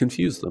 Or is it-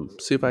 Confuse them.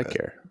 See if I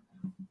care.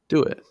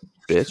 Do it.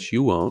 Bitch,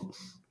 you won't.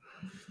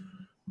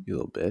 You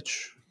little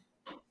bitch.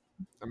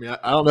 I mean,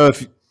 I don't know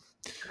if.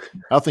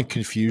 I don't think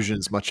confusion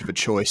is much of a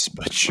choice,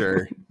 but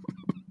sure.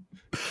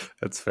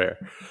 That's fair.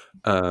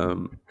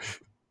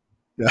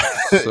 Yeah.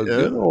 So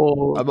good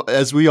old.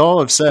 As we all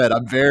have said,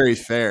 I'm very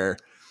fair,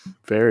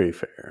 Very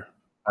fair.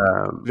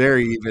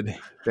 very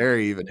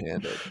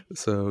even-handed.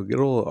 So good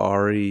old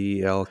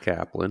Ari L.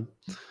 Kaplan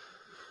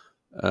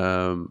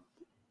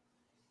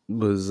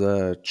was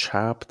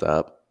chopped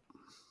up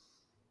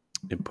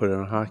and put in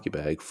a hockey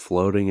bag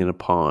floating in a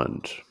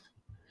pond.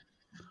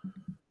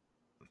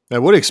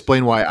 That would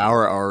explain why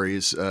our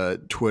Ari's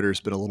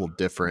Twitter's been a little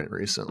different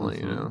recently.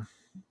 Mhm. You know,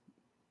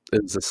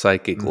 It's a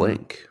psychic Mhm.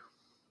 link.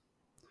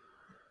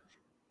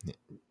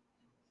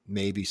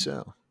 maybe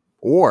so,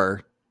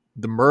 or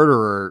the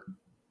murderer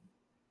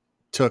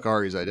took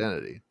Ari's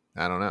identity.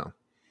 I don't know.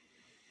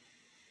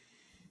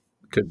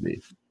 Could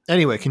be.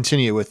 Anyway,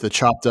 continue with the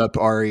chopped up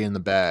Ari in the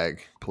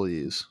bag,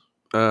 please.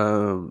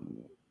 That's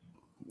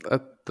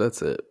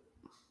it.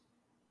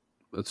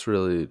 That's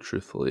really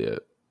truthfully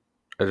it.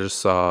 I just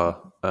saw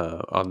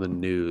on the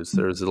news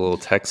there was a little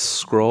text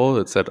scroll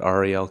that said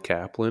Ariel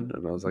Kaplan,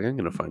 and I was like, I'm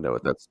going to find out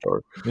what that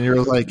story. And you're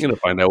I'm like, going to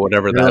find out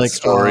whatever you're that like,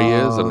 story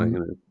is, and I'm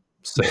going to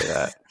say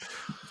that.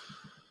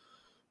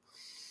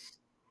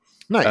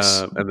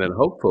 nice. And then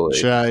hopefully,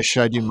 Should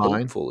I do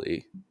mine?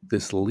 hopefully,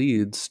 this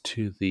leads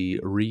to the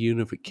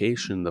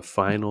reunification, the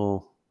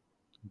final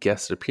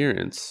guest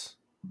appearance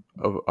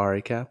of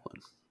Ari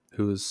Kaplan,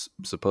 who was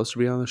supposed to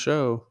be on the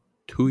show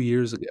 2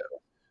 years ago.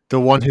 The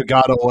one who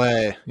got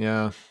away,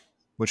 yeah,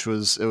 it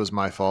was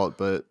my fault,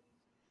 but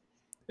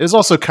it was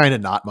also kind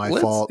of not my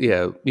fault.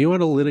 Yeah, you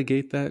want to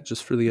litigate that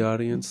just for the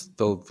audience?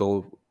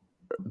 The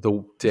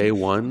day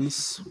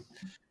ones.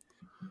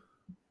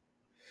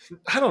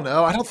 I don't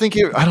know. I don't think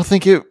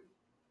it.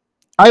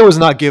 I was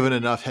not given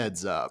enough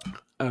heads up.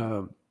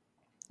 It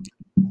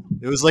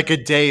was like a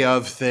day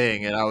of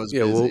thing, and I was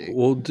busy.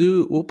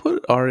 We'll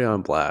put Ari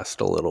on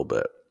blast a little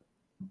bit.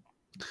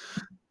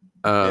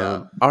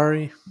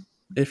 Ari,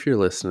 if you're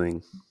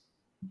listening,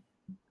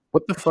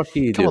 what the fuck are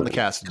you Come doing? on the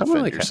cast and Come on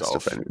defend the cast,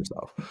 yourself. defend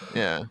yourself.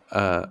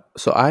 Yeah.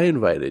 So I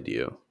invited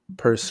you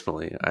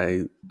personally.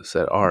 I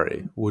said,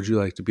 Ari, would you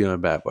like to be on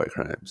Bad Boy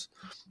Crimes?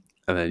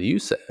 And then you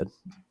said,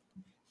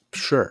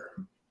 sure,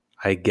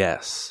 I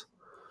guess.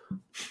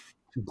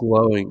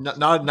 Glowing.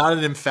 Not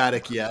an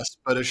emphatic yes,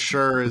 but a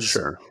sure is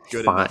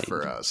good fine. enough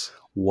for us.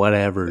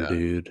 Whatever, Yeah.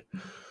 dude.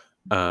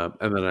 And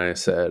then I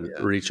said,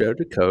 reach out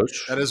to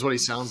Coach. That is what he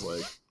sounds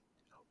like.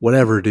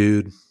 Whatever,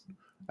 dude.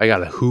 I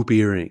got a hoop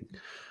earring.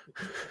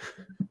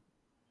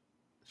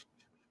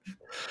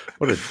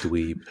 What a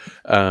dweeb.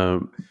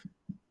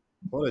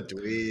 What a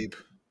dweeb.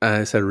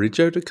 I said, reach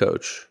out to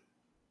Coach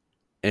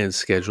and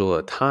schedule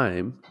a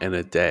time and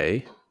a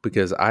day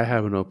because I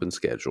have an open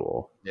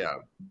schedule. Yeah.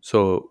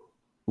 So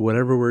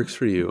whatever works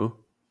for you,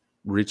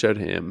 reach out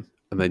to him,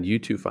 and then you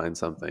two find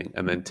something,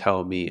 and then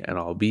tell me, and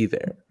I'll be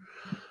there.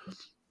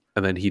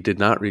 And then he did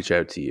not reach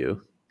out to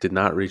you, did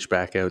not reach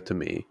back out to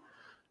me.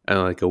 And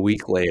like a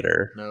week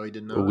later, No, he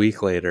did not. a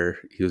week later,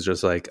 he was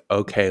just like,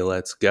 okay,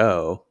 let's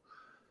go.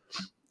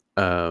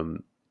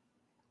 And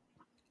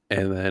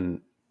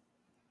then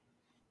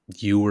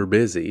you were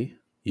busy.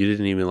 You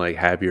didn't even like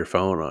have your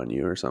phone on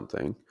you or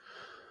something.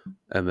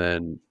 And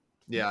then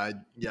I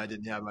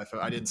didn't have my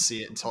phone. I didn't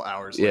see it until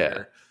hours Yeah.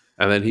 later.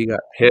 and then he got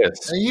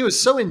pissed. And he was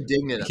so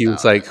indignant. He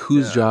was about like, it.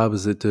 whose Yeah. job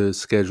is it to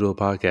schedule a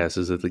podcast?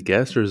 Is it the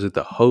guest or is it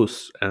the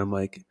host? And I'm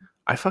like,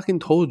 I fucking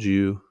told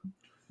you,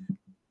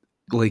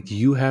 like,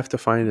 you have to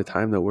find a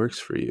time that works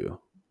for you.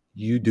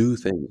 You do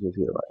things with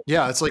your life.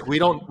 Yeah, it's like we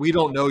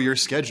don't know your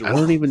schedule. I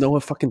don't even know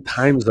what fucking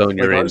time zone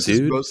you're in, ours is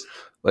dude. most-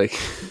 Like,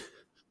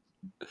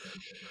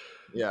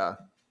 yeah,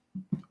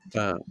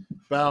 but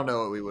I don't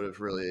know what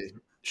we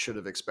should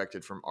have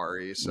expected from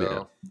Ari.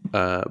 So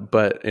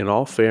but in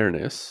all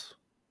fairness,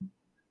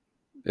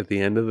 at the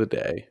end of the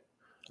day,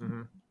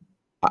 Mhm.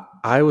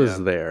 I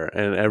was there,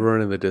 and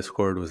everyone in the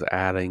Discord was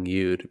adding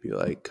you to be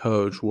like,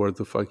 Coach, what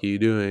the fuck are you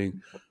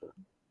doing?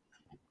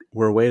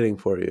 We're waiting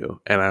for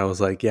you. And I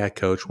was like, yeah,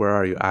 Coach, where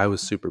are you? I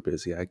was super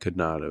busy. I could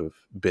not have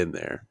been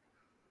there.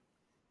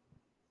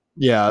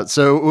 yeah,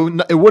 so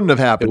it wouldn't have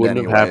It happened. wouldn't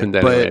anyway, have happened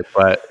anyway,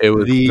 but it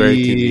was the- very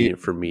convenient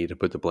for me to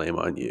put the blame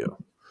on you.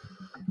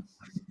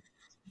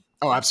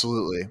 Oh,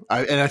 absolutely.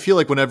 I feel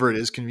like whenever it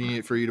is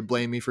convenient for you to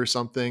blame me for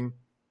something,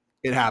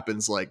 it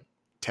happens like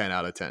 10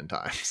 out of 10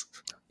 times.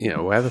 You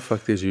know, why the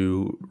fuck did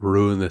you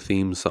ruin the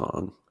theme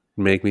song?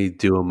 Make me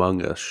do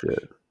Among Us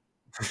shit.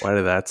 Why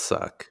did that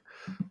suck?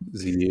 It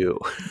was you.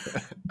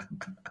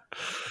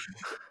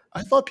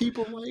 I thought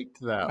people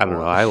liked that. I don't know.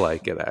 one. I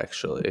like it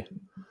actually.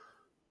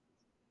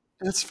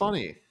 It's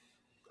funny.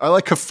 I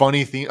like a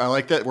funny theme. I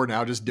like that we're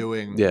now just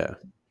doing. Yeah.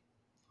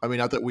 I mean,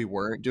 not that we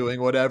weren't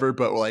doing whatever,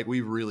 but like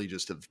we really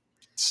just have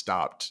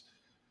stopped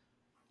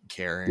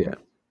caring. Yeah.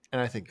 And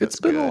I think that's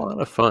It's been good. a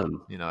lot of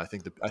fun. You know, I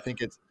think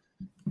it's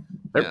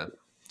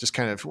just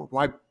kind of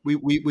why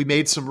we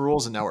made some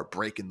rules and now we're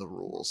breaking the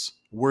rules.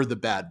 We're the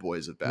bad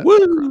boys of bad boy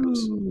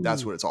crimes.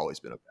 That's what it's always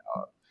been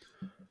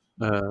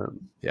about.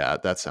 Yeah,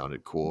 that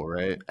sounded cool,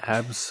 right?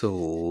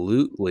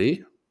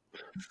 Absolutely.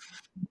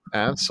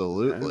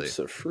 Absolutely.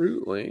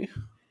 Absolutely.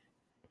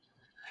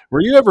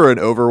 Were you ever an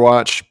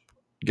Overwatch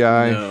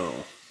guy? No.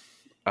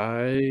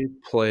 I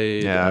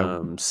played Yeah.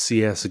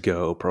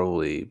 CSGO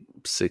probably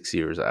 6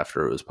 years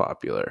after it was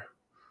popular.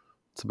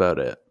 That's about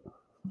it.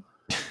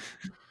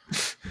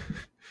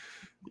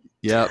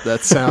 Yeah,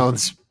 that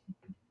sounds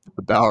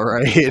about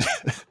right.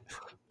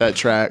 That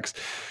tracks.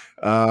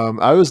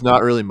 I was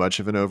not really much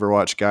of an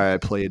Overwatch guy. I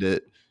played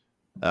it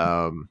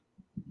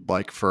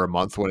like for a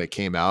month when it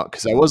came out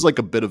because I was like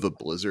a bit of a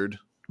Blizzard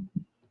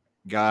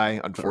guy.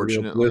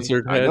 Unfortunately,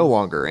 Blizzard I head? no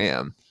longer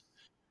am.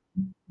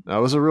 I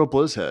was a real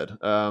Blizz head,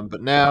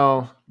 but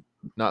now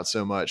not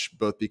so much.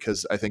 Both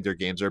because I think their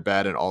games are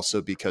bad, and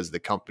also because the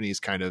company's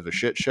kind of a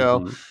shit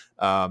show.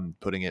 Mhm.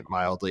 Putting it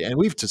mildly, and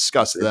we've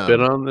discussed They've them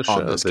been on the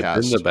show. this They've been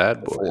cast the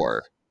bad boys.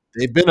 before.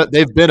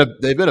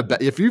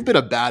 If you've been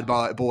a bad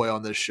boy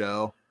on this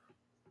show,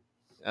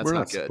 that's We're not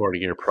not good.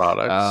 supporting your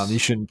products. You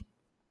shouldn't.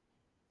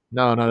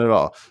 No, not at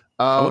all.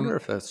 I wonder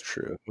if that's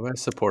true. Have I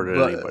supported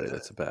but- anybody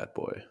that's a bad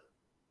boy?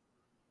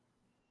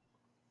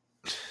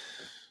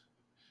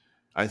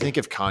 I think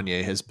if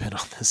Kanye has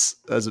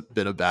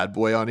been a bad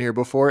boy on here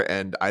before,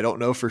 and I don't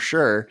know for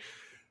sure,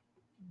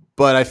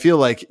 but I feel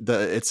like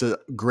it's a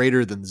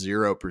greater than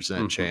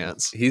 0%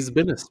 chance. He's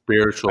been a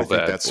spiritual I think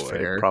bad that's boy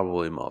fair.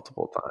 probably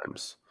multiple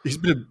times. He's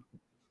been,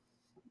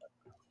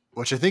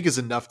 which I think is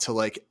enough to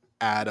like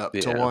add up to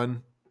Yeah.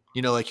 one.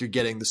 You know, like you're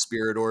getting the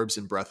spirit orbs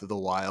in Breath of the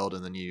Wild,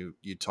 and then you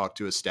talk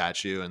to a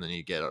statue, and then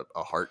you get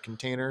a heart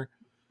container.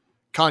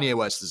 Kanye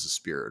West is a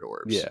spirit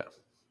orbs. Yeah.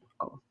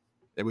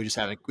 And we just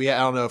haven't. I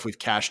don't know if we've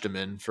cashed him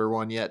in for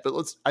one yet, but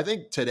I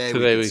think today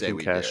Today we we can say can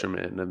we cash did. him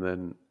in, and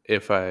then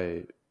if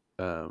I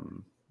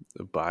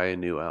buy a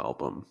new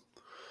album,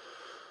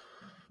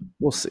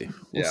 we'll see.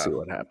 We'll Yeah. see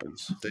what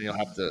happens. Then you'll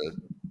have to.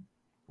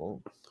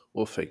 Well,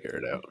 We'll figure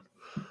it out.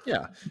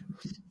 yeah,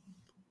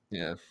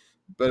 yeah.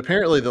 But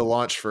apparently, the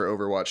launch for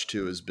Overwatch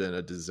 2 has been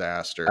a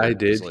disaster. I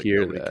did 'cause, like,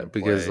 hear nobody can that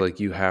because play. like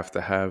you have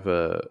to have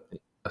a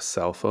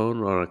cell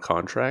phone on a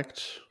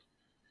contract,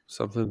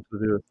 something to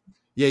do with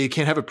Yeah, you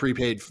can't have a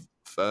prepaid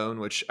phone,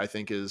 which I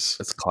think is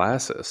it's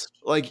classist.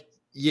 like,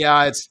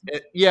 it's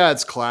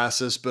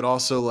classist, but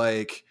also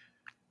like,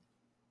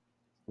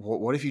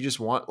 what if you just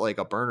want like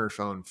a burner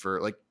phone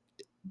for like,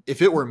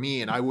 if it were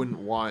me and I wouldn't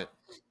want,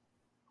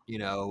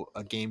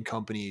 a game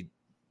company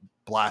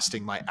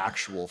blasting my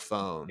actual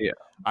phone. Yeah.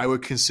 I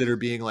would consider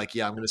being like,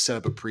 I'm going to set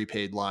up a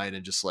prepaid line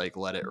and just like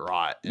let it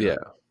rot. In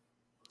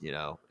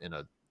a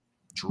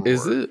drawer.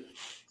 Is it?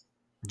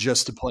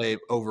 Just to play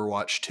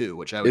Overwatch 2,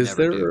 which I would Is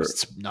never do. there- 'Cause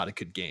it's not a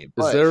good game. Is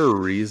But there a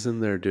reason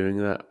they're doing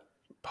that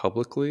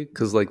publicly?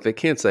 Because like they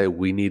can't say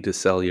we need to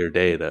sell your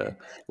data.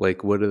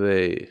 Like what do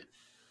they?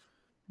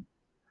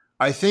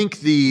 I think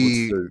What's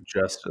the their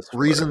justice for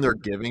reason it? they're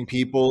giving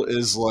people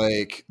is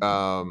like,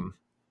 I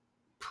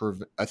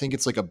think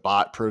it's like a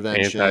bot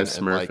prevention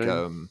and like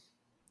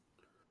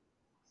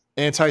Anti-smurfing?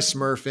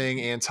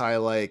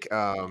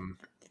 anti-smurfing,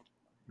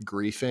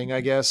 griefing,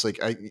 I guess. Like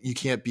you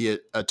can't be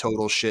a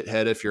total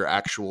shithead if your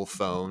actual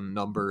phone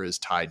number is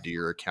tied to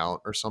your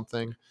account or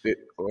something. Like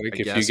I if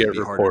you guess get it'd be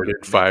harder to reported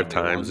make 5 a new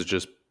times, one. it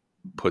just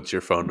puts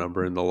your phone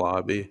number in the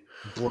lobby.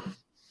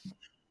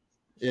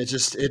 It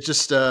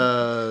just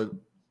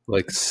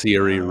Like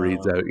Siri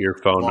reads out your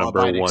phone number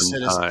law-abiding one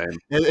citizen. time.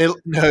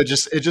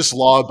 it just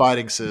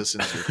law-abiding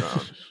citizens your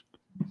phone.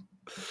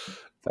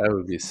 That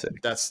would be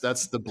sick. That's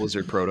the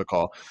Blizzard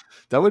protocol.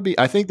 That would be.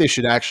 I think they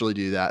should actually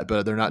do that,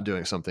 but they're not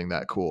doing something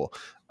that cool.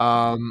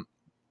 But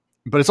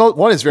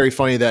it's very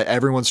funny that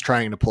everyone's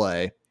trying to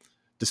play,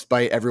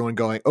 despite everyone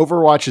going.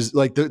 Overwatch is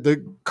like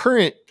the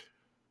current.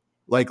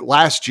 Like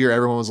last year,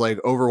 everyone was like,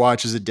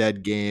 "Overwatch is a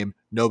dead game.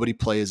 Nobody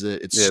plays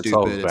it. It's It's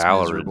all stupid. It's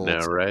Valorant miserable.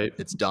 now, right?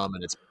 It's dumb,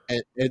 and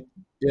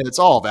it's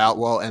all about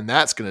and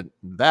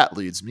that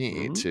leads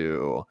me Mhm.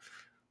 to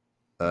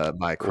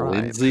my crime,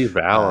 Lindsay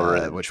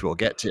Valorant. which we'll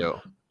get to.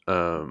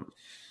 Um,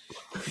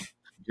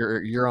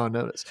 You're on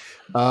notice.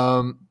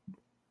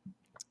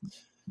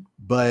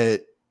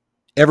 But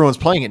everyone's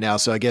playing it now,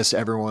 so I guess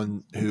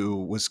everyone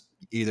who was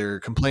either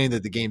complaining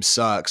that the game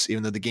sucks,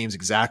 even though the game's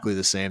exactly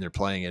the same, they're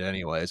playing it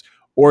anyways,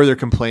 or they're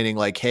complaining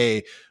like,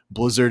 "Hey,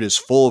 Blizzard is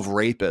full of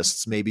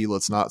rapists. Maybe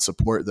let's not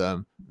support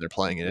them." They're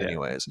playing it Yeah.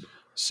 anyways.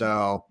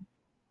 So,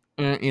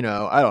 I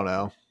don't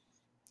know.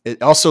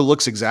 It also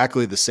looks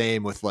exactly the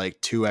same with like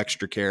 2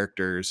 extra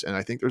characters, and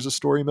I think there's a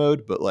story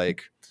mode, but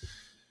like,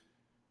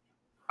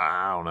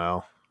 I don't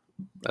know.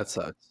 that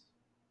sucks.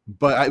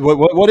 But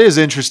what is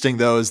interesting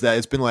though is that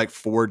it's been like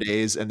 4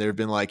 days, and they've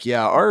been like,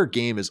 "Yeah, our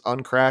game is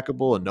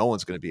uncrackable, and no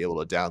one's going to be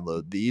able to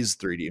download these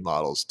 3D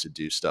models to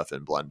do stuff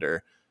in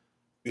Blender."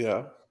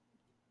 Yeah.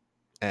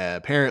 And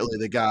apparently,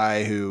 the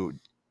guy who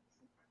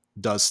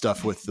does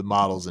stuff with the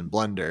models in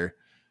Blender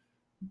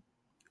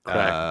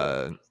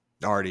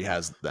already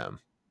has them.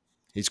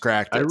 He's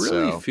cracked it. I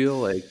really so- feel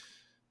like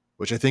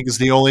which I think is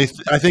the only.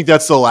 I think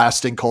that's the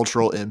lasting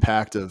cultural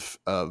impact of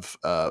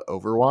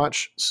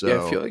Overwatch. So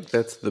yeah, I feel like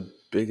that's the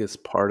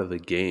biggest part of the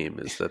game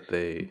is that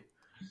they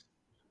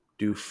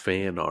do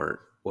fan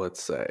art,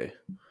 let's say.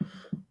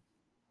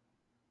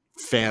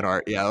 fan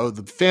art,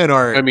 the fan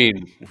art. I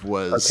mean,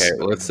 was okay,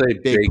 let's say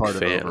big big part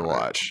fan of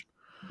art. Overwatch.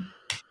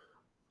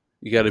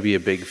 You got to be a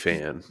big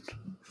fan.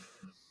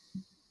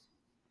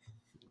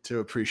 To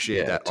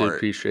appreciate that to art.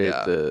 appreciate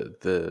Yeah.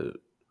 the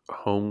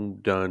home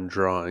done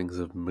drawings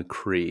of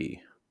McCree.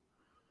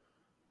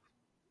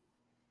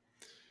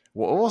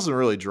 Well, it wasn't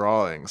really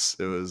drawings.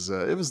 It was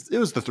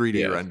the 3D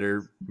Yeah.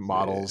 render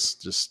models.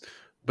 Just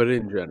But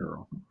in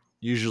general,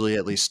 usually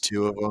at least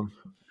 2 of them.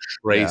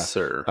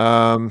 Tracer,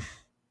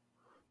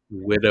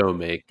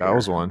 Widowmaker. That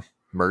was one.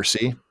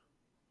 Mercy.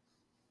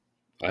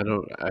 I've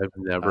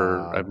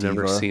never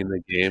Diva. seen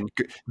the game.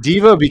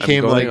 Diva I'm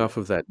became going like off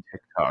of that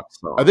TikTok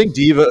song. I think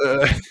Diva.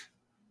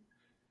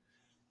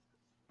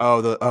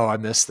 I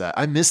missed that.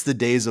 I missed the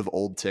days of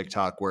old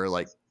TikTok where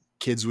like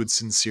kids would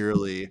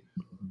sincerely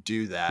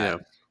do that Yeah.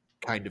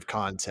 kind of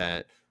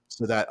content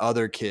so that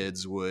other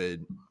kids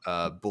would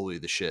bully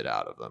the shit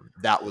out of them.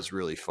 That was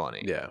really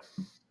funny. Yeah.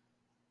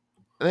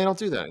 And they don't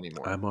do that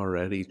anymore. I'm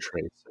already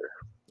Tracer.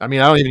 I mean,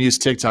 I don't even use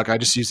TikTok. I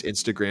just use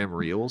Instagram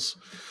Reels.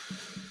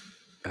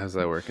 How's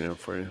that working out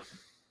for you?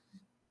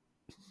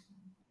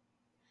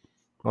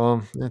 It's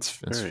All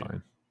right.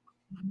 fine.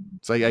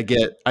 It's like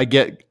I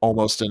get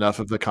almost enough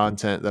of the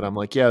content that I'm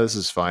like, yeah, this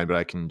is fine, but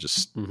I can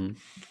just Mhm.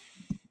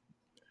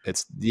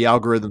 it's the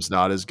algorithm's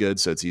not as good,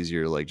 so it's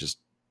easier to like just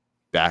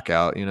back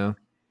out, you know?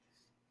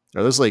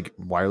 Are those like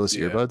wireless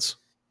Yeah. earbuds?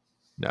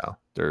 No,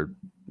 they're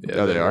Yeah,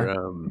 oh, they they're,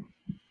 are.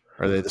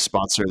 Are they the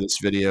sponsor of this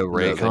video, no,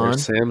 they're Raycon?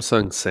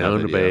 Samsung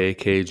Sound by video.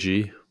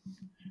 AKG.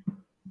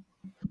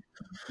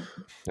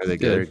 Are they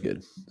Yeah, they're good?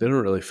 good. They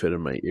don't really fit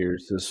in my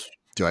ears. This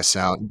Do I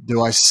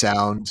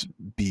sound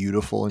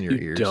beautiful in your you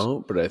ears?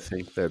 don't, but I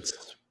think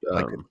that's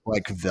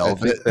Like I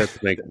velvet. think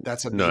that's like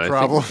That's a no, me I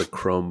problem. think it's a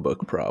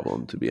Chromebook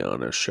problem. To be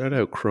honest, shout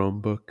out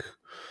Chromebook.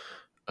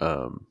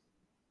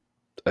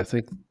 I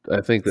think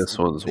this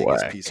one's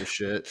Biggest whack. piece of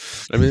shit.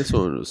 I mean, this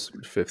one was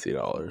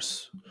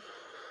 $50,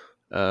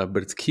 but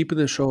it's keeping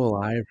the show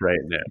alive right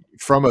now.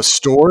 From a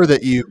store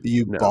that you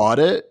No. bought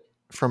it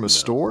from a No.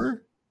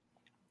 store?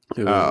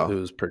 It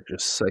was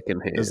purchased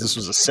secondhand. Because this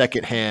was a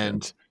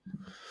secondhand.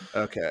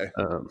 Okay.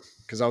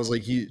 Because I was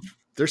like,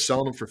 they're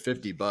selling them for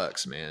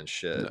 $50, man.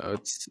 Shit. No,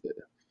 it's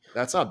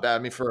That's not bad. I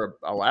mean, for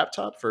a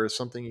laptop, for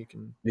something you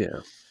can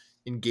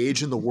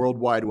engage in the World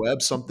Wide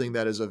Web, something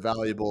that is a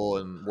valuable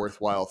and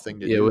worthwhile thing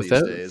to do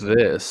without these days.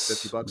 this,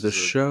 $50 the is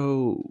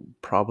show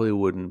probably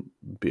wouldn't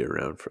be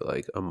around for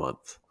like a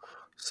month.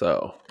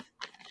 So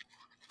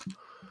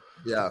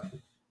yeah.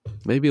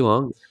 maybe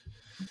longer.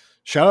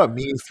 Shout out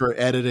me for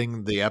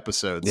editing the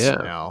episodes Yeah.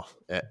 now.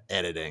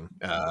 Editing.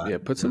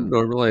 Put some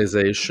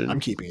normalization. I'm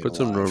keeping it Put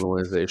some alive.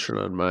 normalization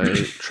on my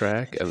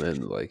track and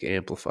then like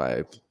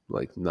amplify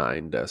like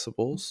 9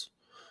 decibels.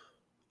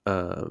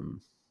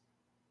 And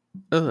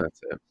that's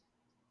it.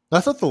 I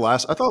thought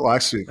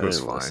last week I was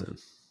didn't fine. listen.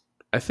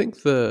 I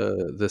think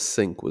the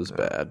sync was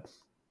bad.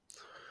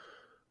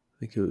 I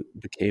think it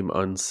became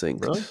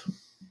unsynced Really?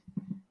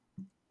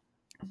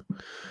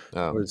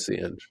 towards the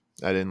end.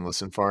 I didn't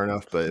listen far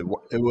enough, but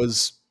it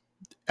was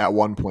at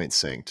one point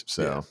synced.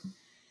 So Yeah.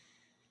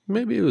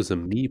 Maybe it was a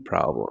me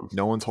problem.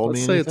 no one told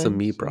Let's me say anything. it's a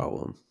me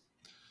problem.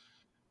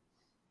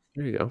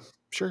 There you go.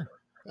 Sure.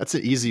 That's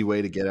an easy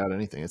way to get out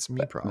anything. It's a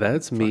me problem.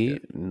 That's Fuck me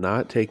it.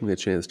 not taking the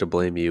chance to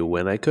blame you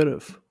when I could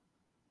have.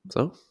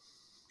 So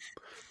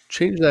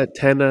change that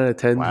 10 out of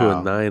 10 to Wow.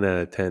 a 9 out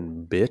of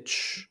 10,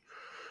 bitch.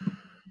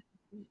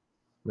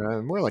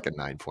 More like a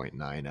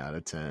 9.9 out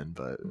of 10,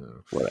 but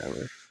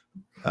Whatever.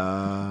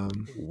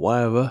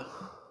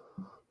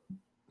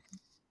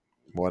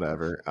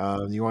 whatever.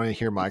 You want to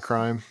hear my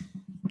crime?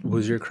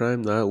 Was your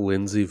crime not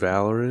Lindsay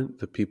Valorant?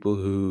 The people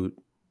who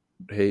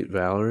hate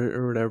Valorant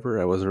or whatever?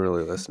 I wasn't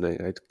really listening.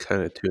 I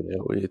kind of tune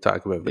out when you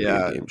talk about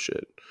video game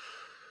shit.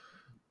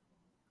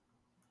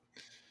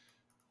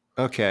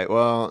 Okay,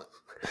 well,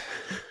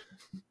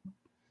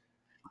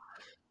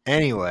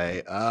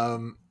 anyway,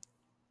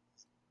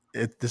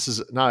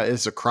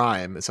 it's a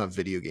crime. It's not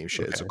video game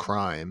shit. It's a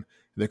crime.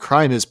 The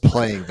crime is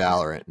playing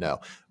Valorant. No.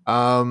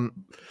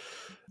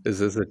 Is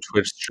this a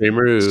Twitch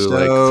streamer who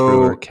like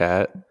threw her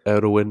cat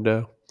out a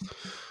window?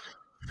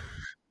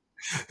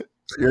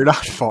 You're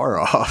not far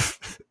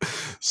off.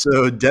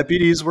 So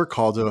deputies were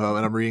called to a home,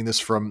 and I'm reading this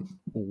from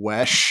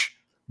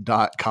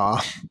wesh.com,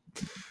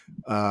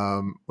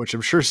 which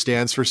I'm sure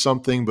stands for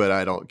something, but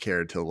I don't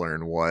care to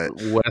learn what.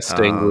 West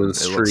England It looks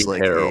Street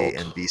like Herald.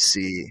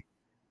 NBC.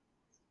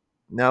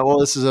 No, well,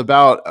 this is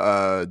about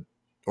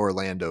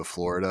Orlando,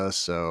 Florida,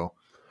 so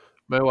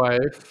My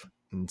wife.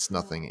 it's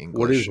nothing English.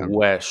 What is I'm-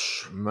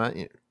 Wesh? my-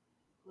 Like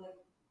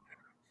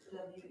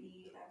WESH.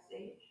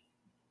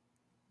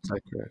 Is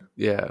that correct?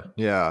 Yeah.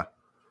 yeah.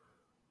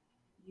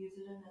 Use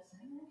it in a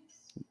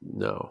sentence.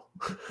 No.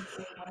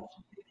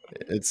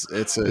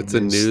 It's a It's a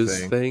news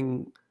thing.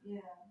 thing. Yeah.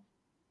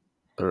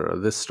 I don't know.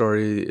 This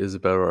story is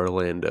about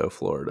Orlando,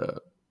 Florida.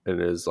 And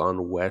it is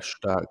on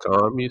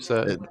wesh.com, you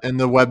said? And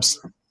the webs.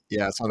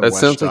 Yeah, it's on That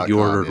sounds like you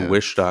wesh.com, ordered yeah.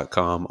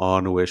 wish.com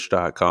on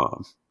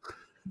wish.com.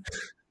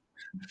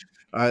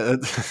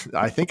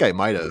 I think I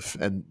might have,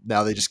 and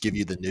now they just give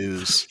you the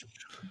news.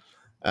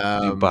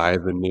 You buy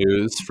the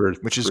news for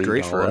which is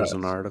great for $3 us.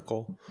 an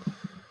article.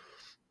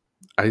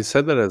 I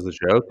said that as a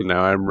joke, and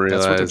now I'm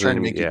That's what they're trying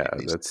to realizing, make you yeah, do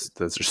these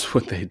that's just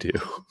what they do.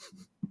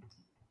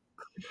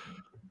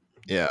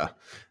 Yeah,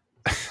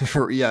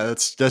 yeah.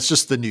 That's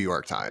just the New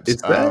York Times. Is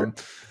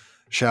that-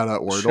 Shout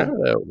out Wordle. Shout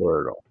out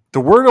Wordle.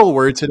 The Wordle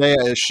word today,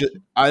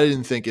 I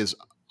didn't think is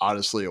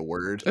honestly a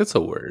word. It's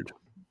a word.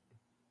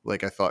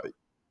 Like I thought.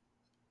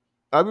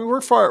 I mean,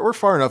 we're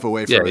far enough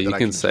away from Yeah, it you that I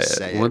can just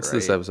say it once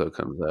this right? episode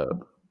comes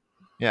out.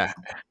 Yeah,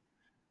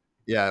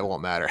 yeah. It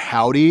won't matter.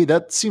 Howdy.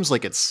 That seems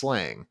like it's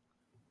slang.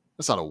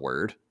 That's not a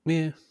word.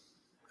 Yeah,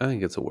 I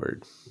think it's a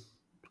word.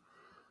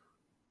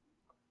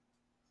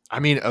 I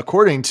mean,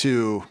 according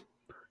to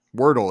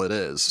Wordle it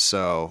is.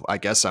 So I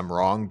guess I'm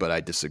wrong, but I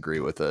disagree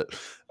with it.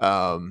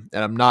 And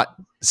I'm not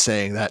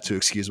saying that to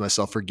excuse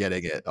myself for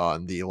getting it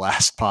on the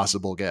last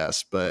possible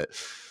guess, but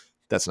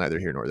that's neither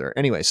here nor there.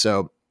 Anyway,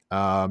 so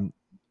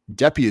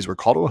deputies were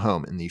called to a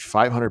home in the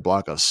 500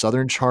 block of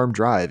Southern Charm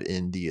Drive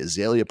in the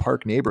Azalea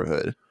Park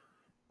neighborhood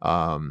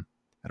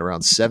at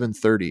around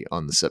 7:30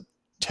 on the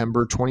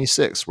September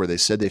 26th, where they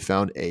said they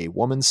found a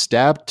woman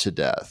stabbed to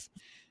death.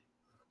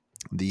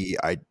 The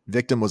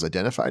victim was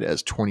identified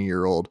as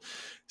 20-year-old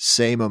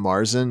Seima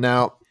Marzin.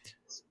 Now,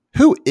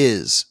 who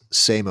is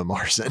Seima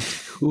Marzin?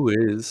 Who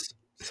is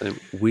Sam?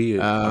 We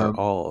are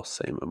all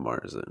Seima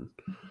Marzin.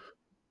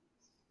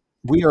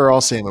 We are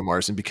all Seima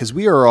Marzin because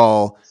we are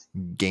all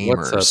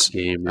gamers. What's up,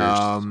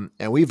 gamers?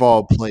 And we've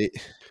all played.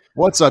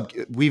 What's up?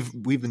 We've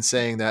been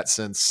saying that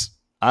since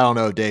I don't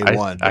know day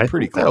one. I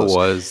pretty think close. That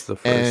was the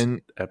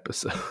first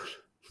episode.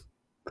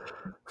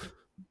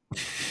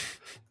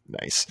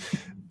 Nice.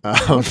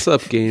 What's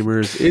up,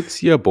 gamers?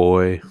 It's your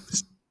boy.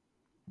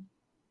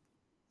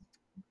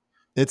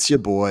 It's your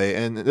boy,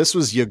 and this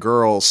was your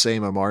girl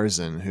Seima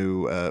Marzin,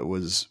 who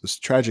was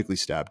tragically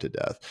stabbed to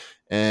death.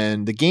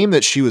 And the game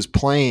that she was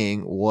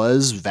playing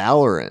was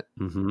Valorant.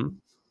 Mm-hmm.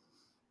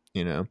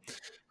 You know,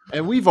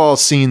 and we've all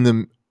seen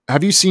them.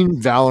 Have you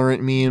seen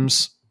Valorant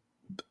memes?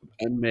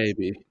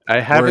 Maybe I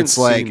haven't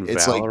seen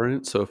it's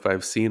Valorant, so if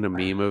I've seen a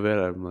meme of it,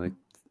 I'm like,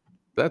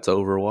 "That's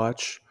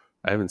Overwatch."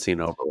 I haven't seen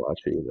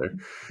Overwatch either.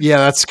 Yeah,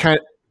 that's kind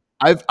of.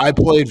 I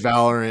played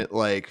Valorant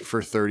like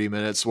for 30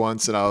 minutes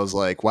once, and I was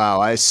like,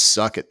 "Wow, I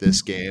suck at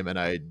this game, and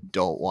I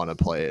don't want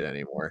to play it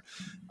anymore."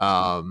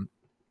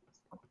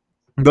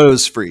 But it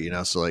was free, you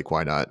know, so like,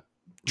 why not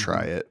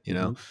try it, you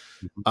know?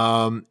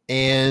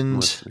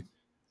 And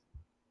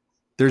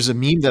there's a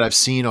meme that I've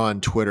seen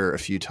on Twitter a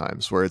few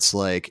times where it's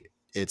like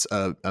it's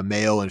a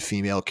male and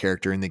female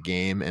character in the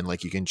game, and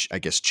like you can, I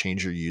guess,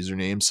 change your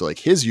username. So like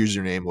his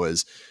username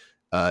was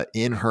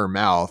in her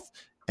mouth,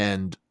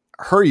 and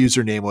her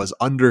username was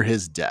under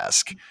his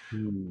desk.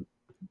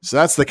 So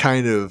that's the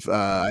kind of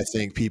I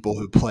think people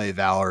who play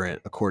Valorant,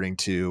 according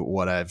to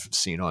what I've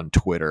seen on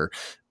Twitter.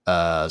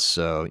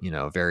 So you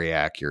know, very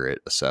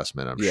accurate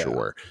assessment, I'm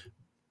sure.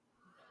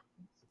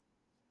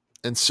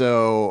 And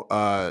so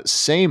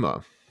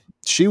Seima,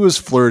 she was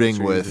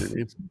flirting with,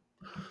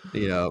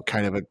 you know,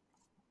 kind of a.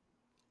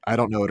 I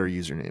don't know what her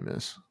username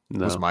is.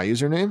 No. Was my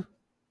username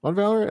on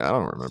Valorant? I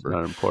don't remember. It's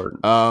not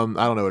important. I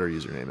don't know what her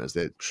username is.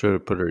 They should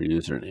have put her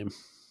username.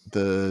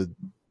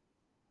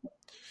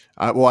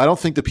 I don't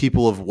think the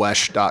people of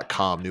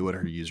Wesh.com knew what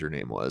her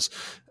username was.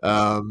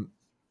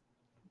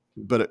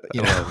 But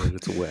you know,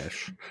 it's a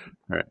Wesh.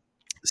 All right.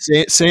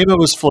 Seima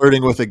was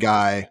flirting with a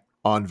guy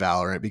on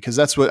Valorant because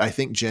that's what I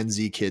think Gen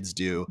Z kids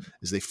do,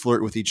 is they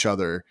flirt with each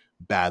other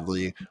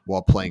badly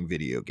while playing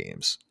video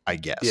games. I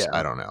guess. Yeah.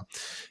 I don't know.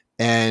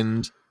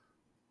 And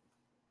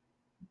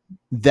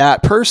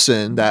that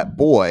person, that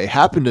boy,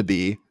 happened to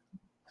be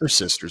her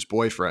sister's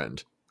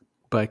boyfriend.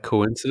 By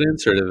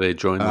coincidence, or did they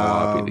join the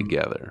lobby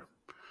together?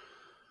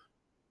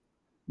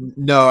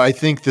 No, I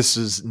think this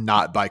is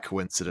not by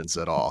coincidence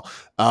at all.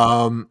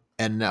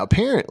 And now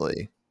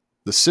apparently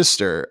the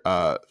sister,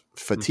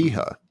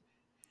 Fatiha,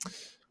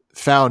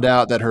 found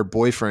out that her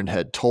boyfriend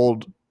had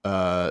told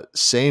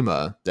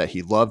Seima that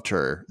he loved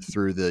her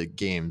through the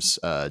game's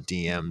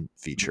DM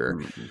feature.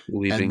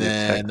 Leaving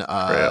and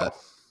then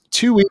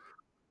 2 weeks.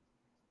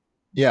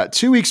 Yeah,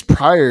 2 weeks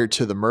prior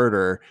to the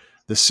murder,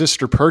 the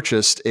sister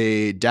purchased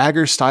a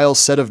dagger-style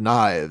set of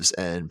knives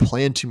and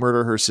planned to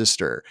murder her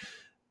sister.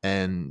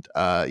 And,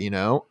 you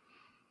know,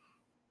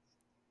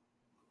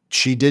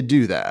 she did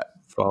do that.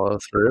 Follow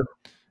through.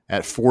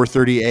 At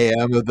 4:30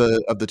 a.m. of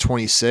the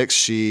 26th,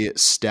 she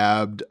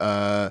stabbed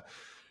her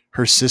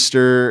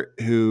sister,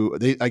 who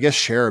they, I guess,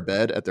 share a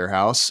bed at their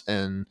house,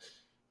 and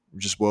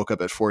just woke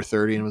up at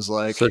 4:30 and was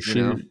like, so you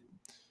know,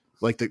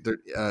 like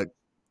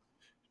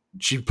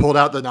she pulled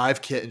out the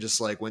knife kit and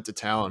just like went to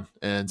town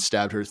and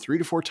stabbed her 3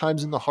 to 4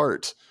 times in the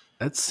heart.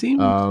 That seems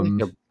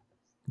like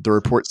the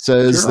report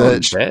says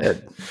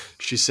that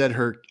she said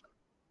her.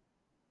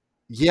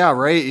 Yeah,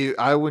 right.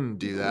 I wouldn't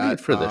do that.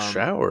 Wait for the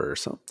shower or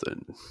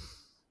something.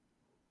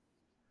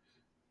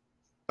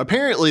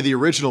 Apparently, the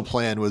original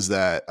plan was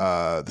that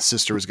the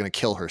sister was going to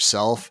kill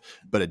herself,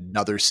 but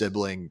another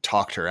sibling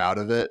talked her out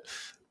of it.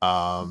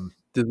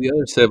 Did the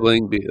other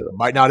sibling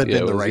might not have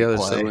been the right the other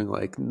play? Sibling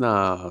like,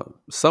 nah,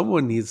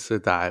 someone needs to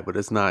die, but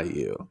it's not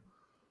you.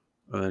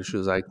 And then she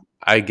was like,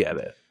 I get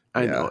it.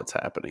 I know what's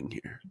happening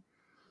here.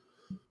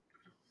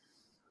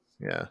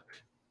 Yeah.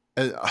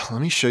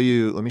 Let me show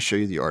you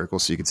the article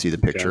so you can see the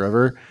picture of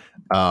her.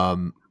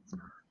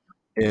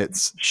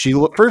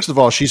 First of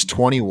all, she's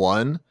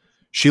 21.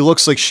 She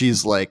looks like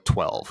she's like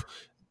 12,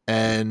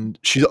 and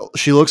she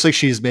looks like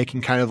she's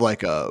making kind of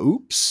like a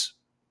oops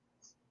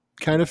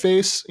kind of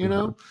face, you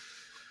know?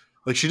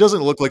 Like she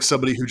doesn't look like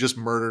somebody who just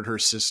murdered her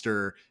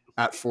sister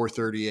at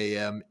 4:30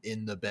 a.m.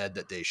 in the bed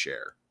that they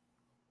share.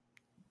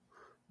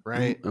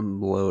 Right?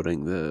 I'm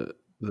loading the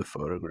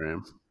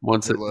photogram.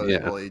 Once it,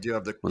 well, you do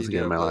have the once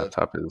again, my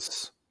laptop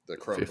is the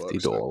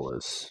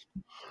 $50.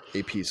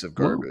 a piece of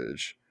Well,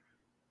 garbage.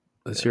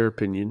 That's your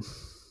opinion.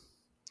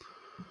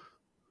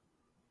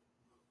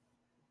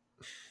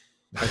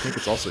 I think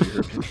it's also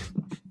your opinion.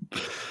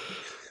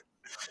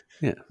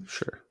 Yeah,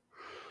 sure.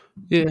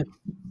 Yeah,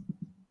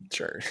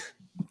 Sure.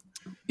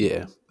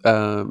 yeah.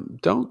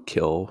 Don't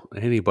kill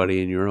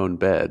anybody in your own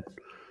bed.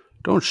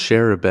 Don't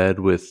share a bed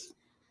with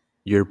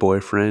your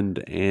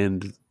boyfriend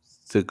and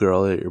the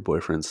girl that your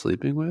boyfriend's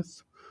sleeping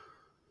with.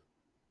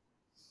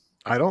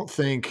 I don't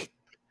think.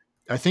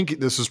 I think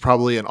this was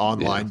probably an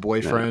online Yeah,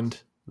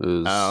 boyfriend. It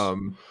was,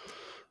 Um,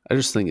 I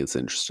just think it's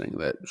interesting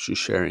that she's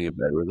sharing a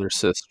bed with her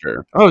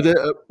sister.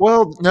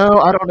 well, no,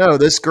 I don't know.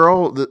 This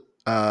girl,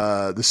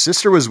 the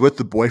sister was with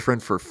the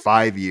boyfriend for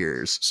 5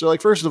 years. So,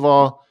 like, first of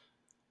all,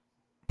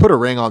 put a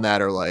ring on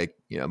that, or like,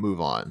 move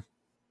on.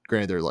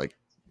 Granted, they're like,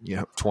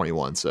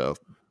 21, so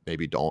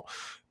maybe don't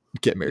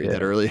get married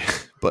that Yeah. early.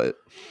 But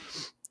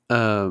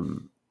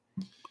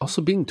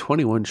Also, being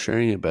 21,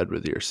 sharing a bed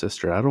with your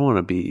sister. I don't want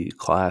to be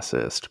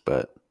classist,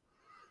 but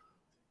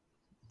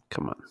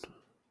come on.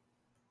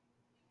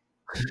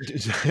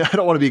 I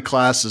don't want to be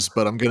classist,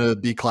 but I'm gonna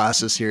be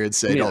classist here and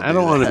say, I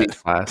don't want to be that.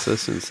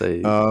 classist and say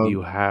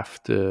you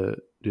have to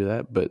do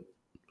that, but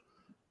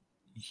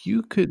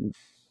you could.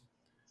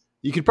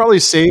 You could probably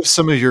save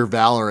some of your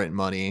Valorant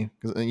money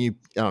because then I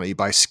don't know, you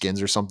buy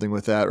skins or something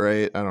with that,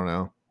 right? I don't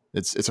know.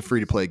 It's a free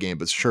to play game,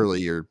 but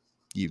surely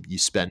you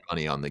spend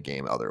money on the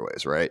game other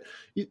ways, right?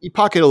 You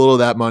pocket a little of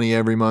that money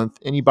every month,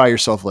 and you buy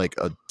yourself like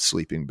a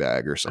sleeping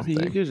bag or I something.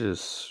 mean,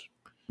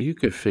 you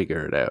could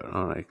figure it out.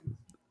 Like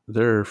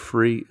they're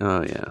free.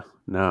 Oh yeah,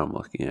 now I'm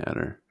looking at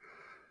her.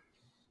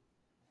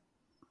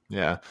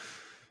 Yeah,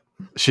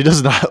 she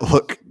does not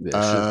look. Yeah, she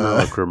does not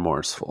look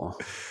remorseful.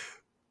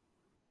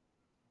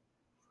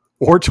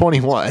 Or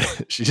 21.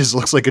 She just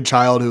looks like a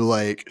child who,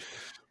 like,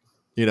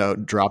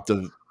 dropped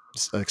an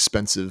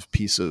expensive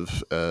piece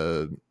of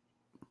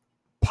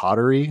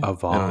pottery. A I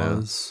don't know.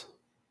 vase.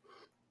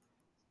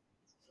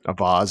 A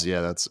vase, yeah,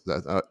 that's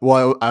that.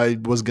 Well, I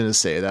was gonna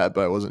say that,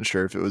 but I wasn't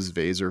sure if it was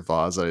vase or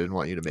vase. I didn't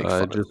want you to make fun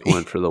I of just me.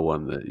 went for the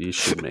one that you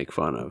should make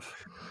fun of.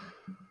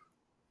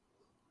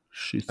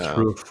 She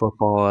threw a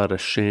football at a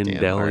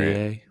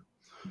chandelier.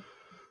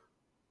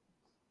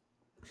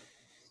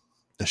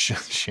 A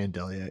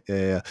chandelier,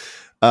 yeah.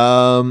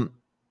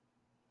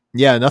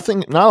 Yeah,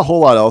 nothing, not a whole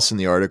lot else in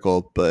the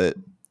article, but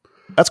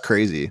that's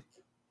crazy.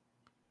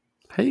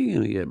 How are you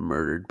gonna get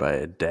murdered by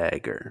a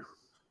dagger?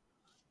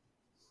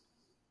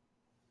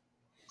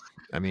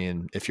 I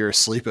mean, if you're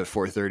asleep at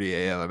 4:30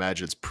 a.m., I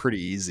imagine it's pretty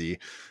easy.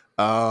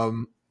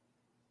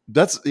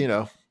 That's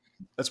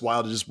that's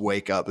wild to just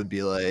wake up and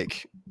be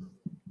like,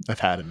 I've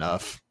had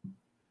enough.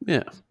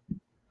 Yeah.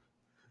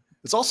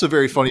 It's also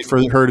very funny for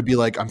her to be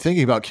like, I'm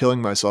thinking about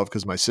killing myself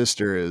because my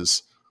sister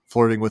is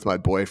flirting with my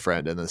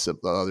boyfriend, and the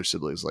other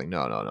sibling's like,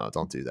 no,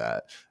 don't do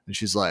that. And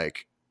she's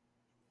like,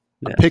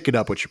 I'm picking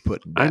up what you're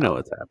putting down. I know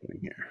what's happening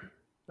here.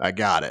 I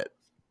got it.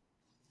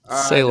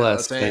 Say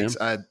less, thanks.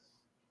 fam.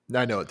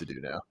 I know what to do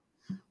now.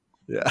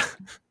 Yeah.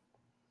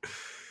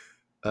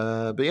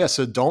 But yeah,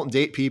 so don't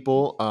date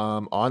people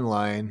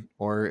online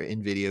or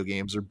in video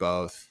games or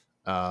both.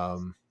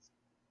 Don't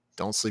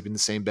sleep in the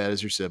same bed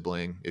as your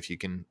sibling if you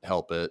can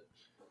help it.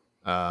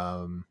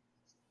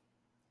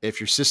 If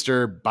your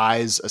sister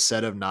buys a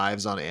set of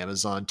knives on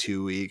Amazon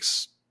 2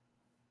 weeks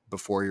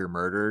before you're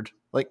murdered,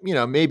 like,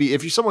 maybe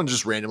if you're someone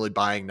just randomly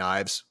buying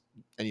knives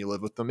and you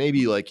live with them,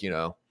 maybe like,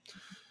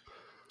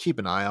 keep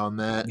an eye on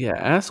that. Yeah,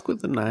 ask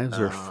what the knives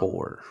are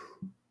for.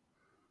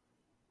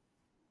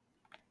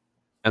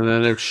 And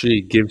then if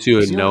she gives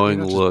you a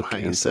knowing look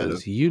and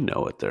says, you know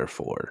what they're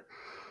for,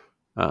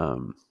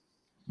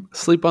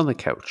 sleep on the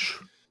couch.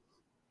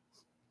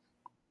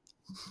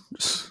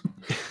 Just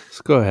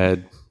go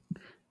ahead.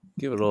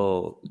 Give it a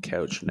little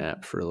couch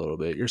nap for a little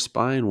bit. Your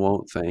spine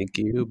won't thank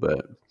you,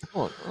 but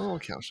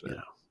couch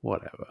nap.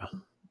 Whatever.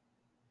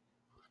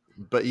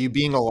 But you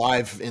being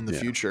alive in the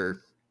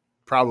future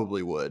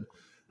probably would.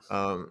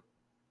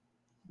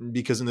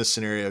 Because in this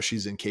scenario,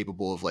 she's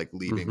incapable of like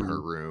leaving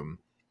her room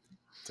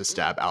to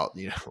stab out,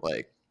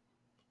 like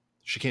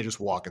she can't just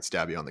walk and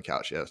stab you on the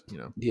couch. Yeah.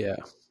 Yeah.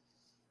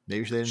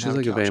 Maybe they didn't She's have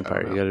like a couch. a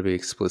vampire. You got to be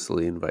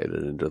explicitly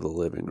invited into the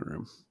living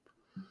room.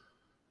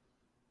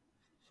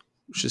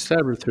 She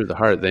stabbed her through the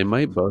heart. They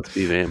might both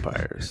be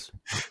vampires.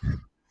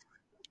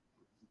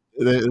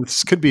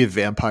 This could be a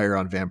vampire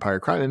on vampire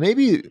crime. And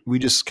maybe we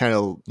just kind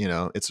of,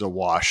 it's a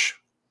wash,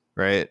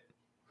 right?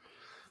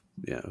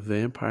 Yeah.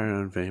 Vampire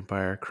on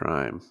vampire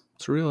crime.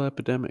 It's a real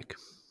epidemic.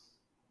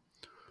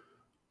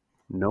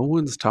 No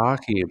one's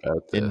talking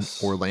about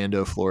this. In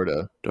Orlando,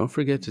 Florida. Don't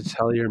forget to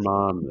tell your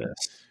mom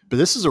this. But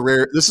this is a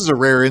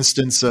rare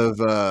instance of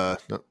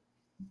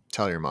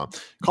tell your mom.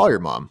 Call your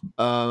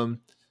mom.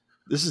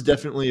 This is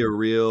definitely a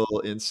real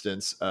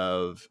instance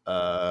of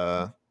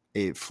a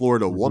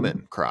Florida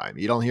woman crime.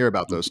 You don't hear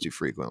about those too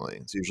frequently.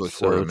 It's usually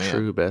Florida man.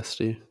 True,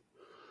 bestie.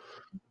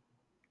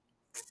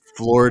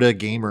 Florida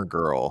gamer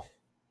girl.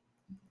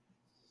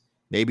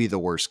 Maybe the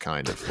worst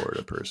kind of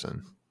Florida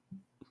person.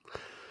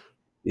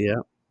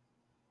 Yeah.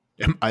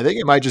 I think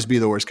it might just be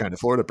the worst kind of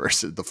Florida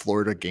person, the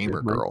Florida It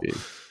gamer might girl be.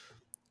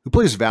 who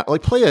plays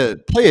like play a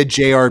Play a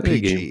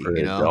JRPG. game for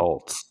You know,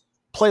 adults.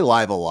 play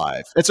Live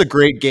Alive. It's a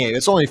great game.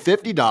 It's only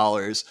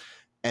 $50,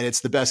 and it's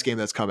the best game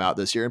that's come out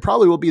this year, and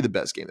probably will be the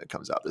best game that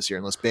comes out this year,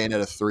 unless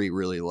Bayonetta 3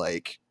 really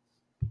like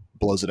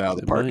blows it out of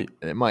the It park, might.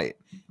 and it might.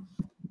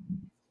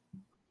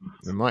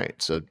 It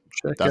might. So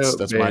Check that's out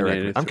my Bayonetta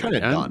recommendation. I'm 3. kind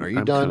of done. Are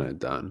you done? I'm kind of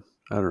done.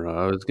 I don't know.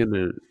 I was gonna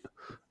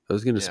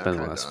Yeah, spend the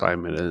kinda last done. 5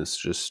 minutes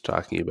just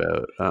talking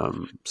about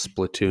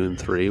Splatoon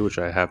 3, which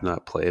I have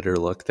not played or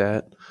looked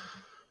at.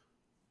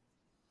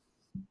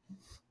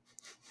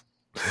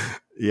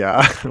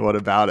 Yeah. What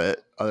about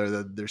it? Other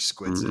than there's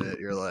squids in it,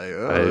 you're like,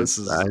 oh, this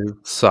is I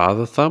saw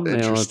the thumbnail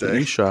at the interesting.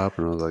 eShop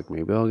and I was like,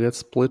 maybe I'll get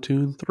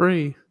Splatoon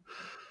 3.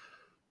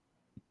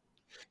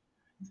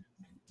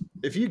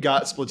 If you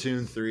got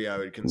Splatoon 3, I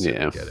would consider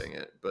Yeah. getting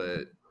it.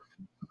 But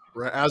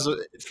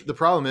the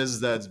problem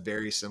is that it's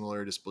very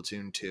similar to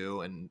Splatoon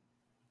 2, and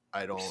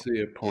I don't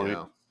See a point. You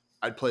know,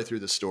 I'd play through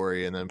the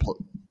story and then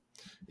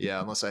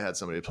unless I had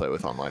somebody to play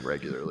with online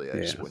regularly, I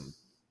just Yeah. wouldn't.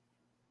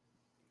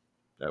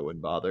 I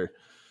wouldn't bother.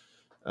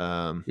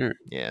 Sure.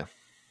 Yeah,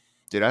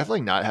 dude, I've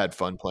like not had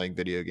fun playing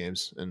video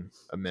games in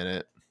a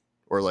minute,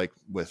 or like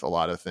with a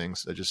lot of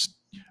things.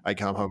 I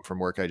come home from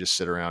work, I just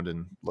sit around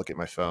and look at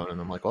my phone, and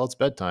I'm like, well, it's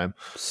bedtime.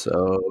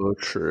 So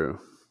true.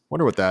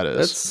 Wonder what that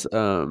is. That's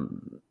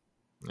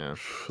Yeah.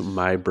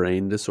 my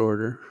brain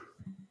disorder.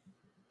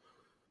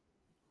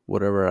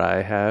 Whatever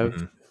I have.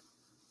 Mhm.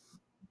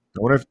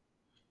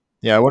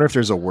 I wonder if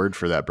there's a word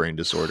for that brain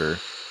disorder.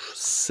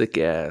 Sick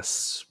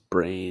ass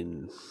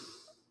brain.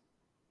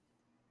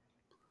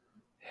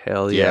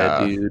 Hell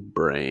yeah, Yeah. dude,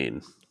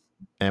 brain.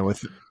 And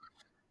with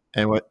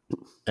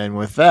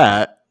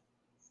that,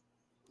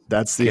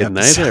 that's the Good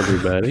night, episode.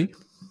 everybody.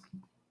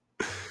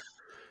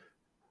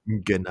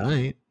 Good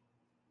night.